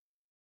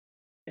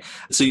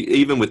 So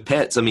even with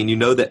pets,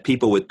 that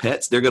people with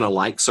pets, they're going to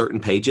like certain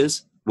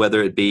pages,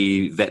 whether it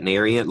be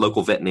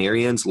local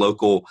veterinarians,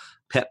 local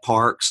pet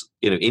parks,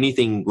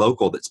 anything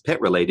local that's pet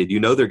related,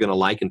 they're going to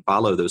like and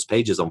follow those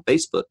pages on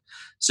Facebook.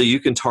 So you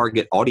can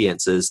target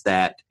audiences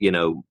that,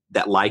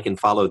 that like and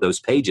follow those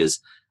pages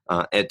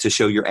and to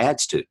show your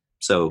ads to.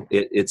 So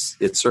it's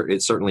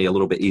certainly a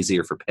little bit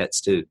easier for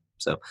pets too.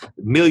 So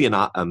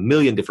a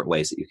million different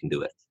ways that you can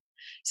do it.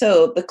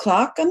 So the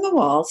clock on the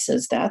wall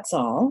says that's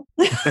all.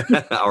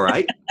 All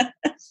right.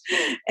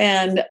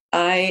 And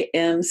I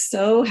am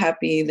so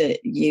happy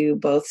that you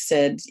both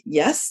said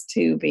yes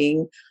to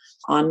being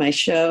on my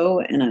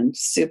show. And I'm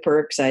super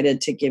excited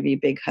to give you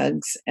big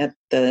hugs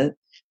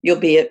you'll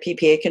be at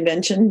PPA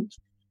convention.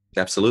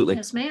 Absolutely.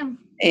 Yes, ma'am.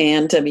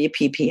 And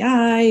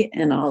WPPI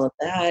and all of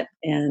that,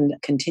 and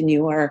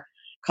continue our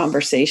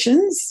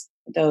conversations,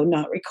 though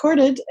not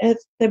recorded, at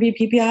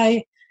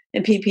WPPI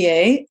and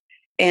PPA.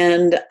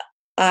 And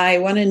I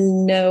want to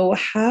know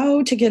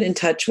how to get in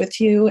touch with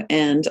you.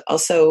 And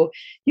also,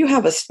 you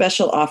have a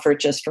special offer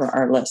just for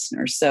our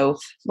listeners. So,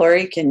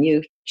 Lori, can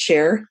you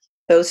share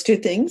those two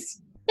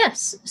things?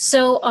 Yes.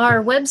 So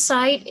our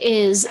website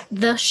is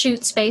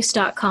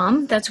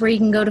theshootspace.com. That's where you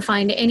can go to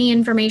find any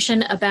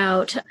information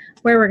about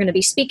where we're going to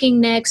be speaking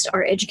next,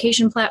 our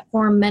education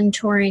platform,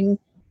 mentoring,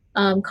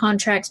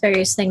 contracts,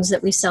 various things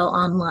that we sell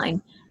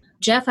online.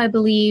 Jeff, I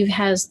believe,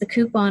 has the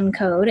coupon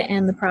code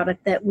and the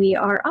product that we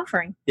are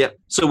offering. Yep.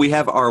 So we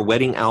have our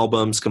wedding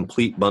albums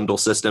complete bundle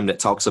system that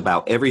talks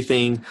about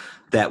everything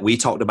that we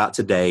talked about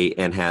today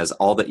and has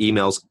all the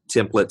emails,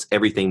 templates,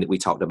 everything that we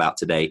talked about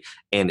today.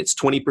 And it's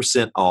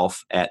 20%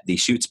 off at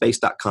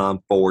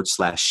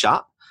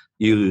theshootspace.com/shop.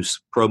 use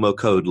promo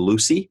code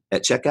Lucy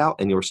at checkout,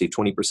 and you'll receive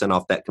 20%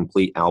 off that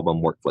complete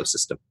album workflow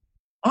system.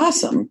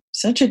 Awesome.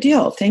 Such a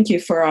deal. Thank you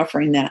for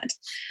offering that.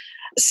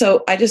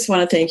 So I just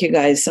want to thank you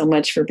guys so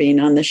much for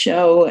being on the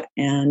show.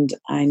 And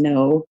I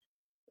know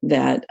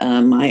that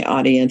my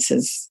audience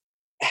has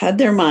had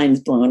their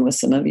minds blown with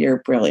some of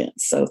your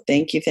brilliance. So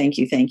thank you, thank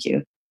you, thank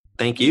you.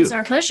 Thank you. It's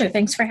our pleasure.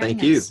 Thanks for having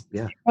us. Thank you.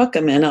 Yeah.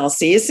 Welcome, and I'll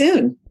see you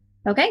soon.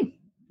 Okay.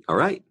 All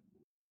right.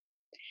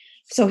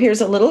 So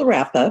here's a little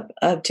wrap up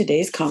of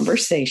today's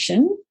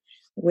conversation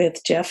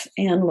with Jeff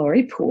and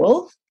Lori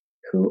Poole,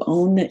 who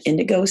own the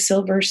Indigo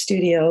Silver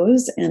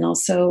Studios. And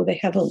also they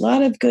have a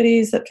lot of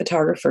goodies that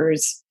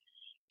photographers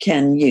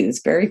can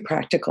use, very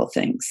practical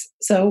things.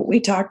 So we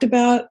talked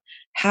about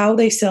how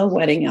they sell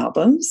wedding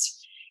albums,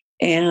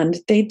 and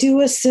they do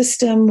a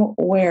system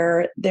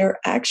where they're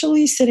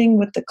actually sitting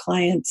with the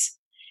clients,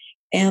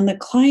 and the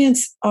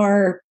clients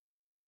are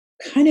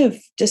kind of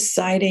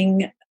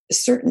deciding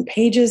certain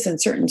pages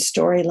and certain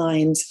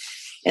storylines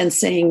and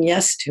saying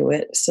yes to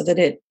it so that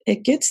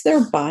it gets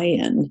their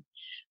buy-in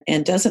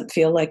and doesn't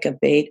feel like a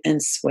bait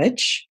and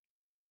switch.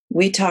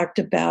 We talked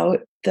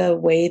about the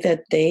way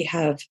that they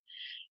have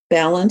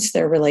balanced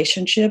their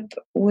relationship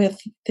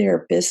with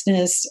their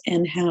business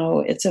and how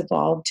it's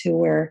evolved to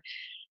where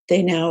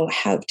they now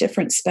have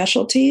different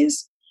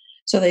specialties.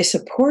 So they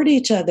support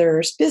each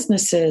other's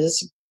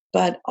businesses,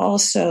 but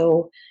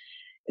also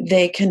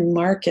they can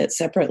market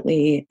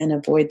separately and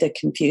avoid the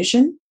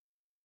confusion.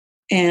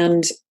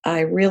 And I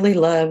really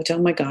loved, oh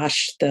my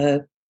gosh,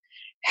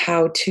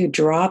 how to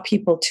draw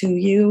people to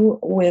you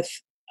with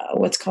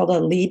what's called a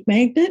lead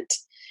magnet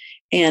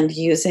and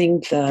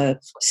using the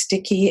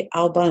sticky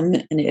album.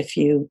 And if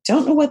you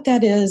don't know what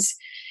that is,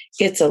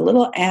 it's a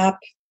little app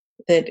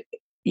that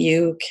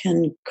you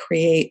can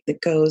create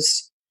that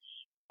goes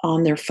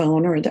on their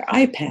phone or their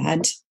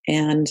iPad.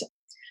 And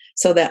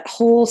so that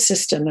whole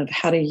system of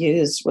how to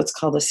use what's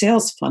called a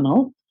sales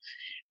funnel,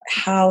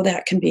 how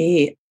that can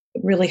be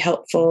really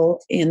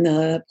helpful in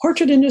the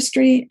portrait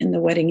industry, in the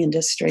wedding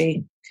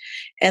industry.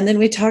 And then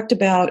we talked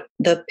about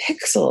the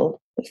pixel,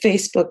 the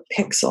Facebook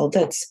pixel.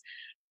 That's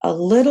a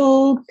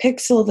little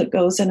pixel that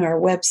goes in our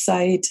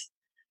website.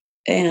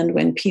 And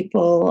when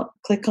people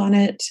click on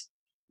it,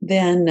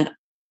 then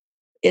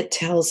it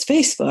tells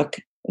Facebook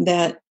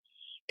that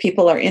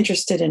people are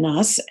interested in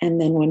us.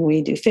 And then when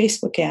we do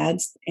Facebook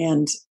ads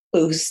and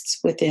boosts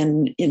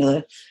within,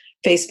 the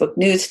Facebook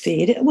news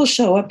feed, it will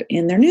show up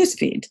in their news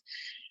feed.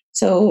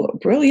 So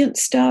brilliant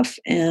stuff.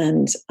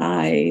 And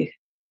I,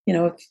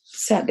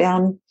 sat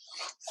down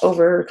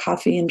over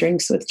coffee and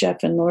drinks with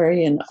Jeff and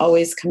Lori and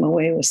always come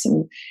away with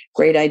some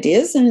great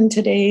ideas. And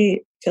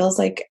today feels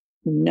like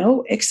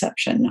no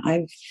exception.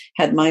 I've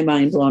had my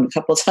mind blown a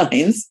couple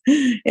times,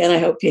 and I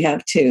hope you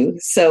have too.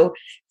 So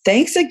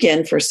thanks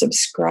again for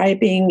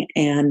subscribing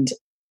and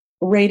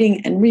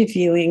rating and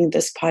reviewing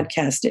this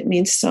podcast. It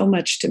means so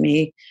much to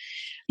me.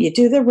 You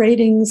do the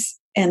ratings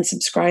and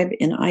subscribe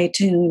in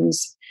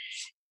iTunes.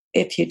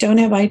 If you don't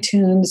have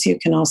iTunes, you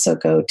can also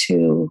go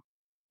to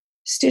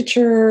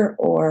Stitcher,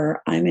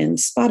 or I'm in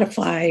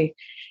Spotify,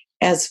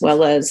 as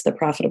well as the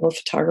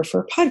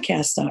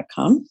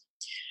profitablephotographerpodcast.com.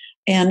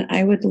 And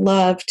I would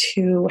love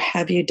to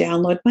have you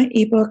download my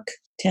ebook,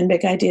 10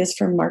 Big Ideas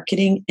for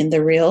Marketing in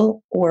the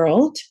Real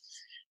World,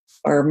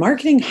 or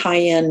Marketing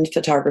High-End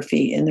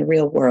Photography in the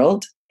Real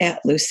World, at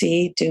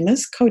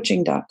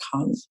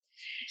lucydumascoaching.com.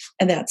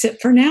 And that's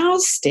it for now.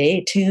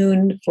 Stay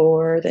tuned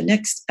for the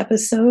next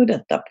episode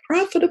of The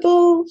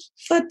Profitable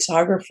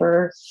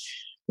Photographer.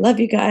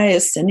 Love you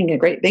guys. Sending a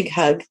great big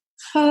hug.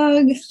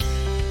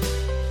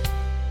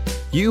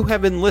 You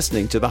have been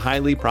listening to The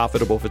Highly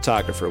Profitable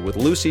Photographer with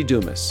Lucy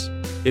Dumas.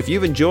 If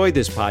you've enjoyed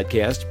this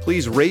podcast,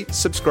 please rate,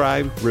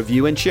 subscribe,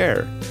 review, and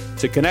share.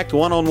 To connect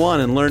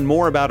one-on-one and learn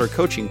more about our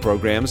coaching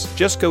programs,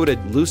 just go to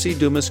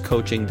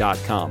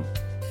lucydumascoaching.com.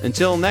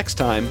 Until next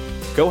time,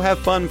 go have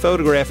fun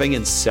photographing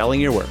and selling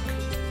your work.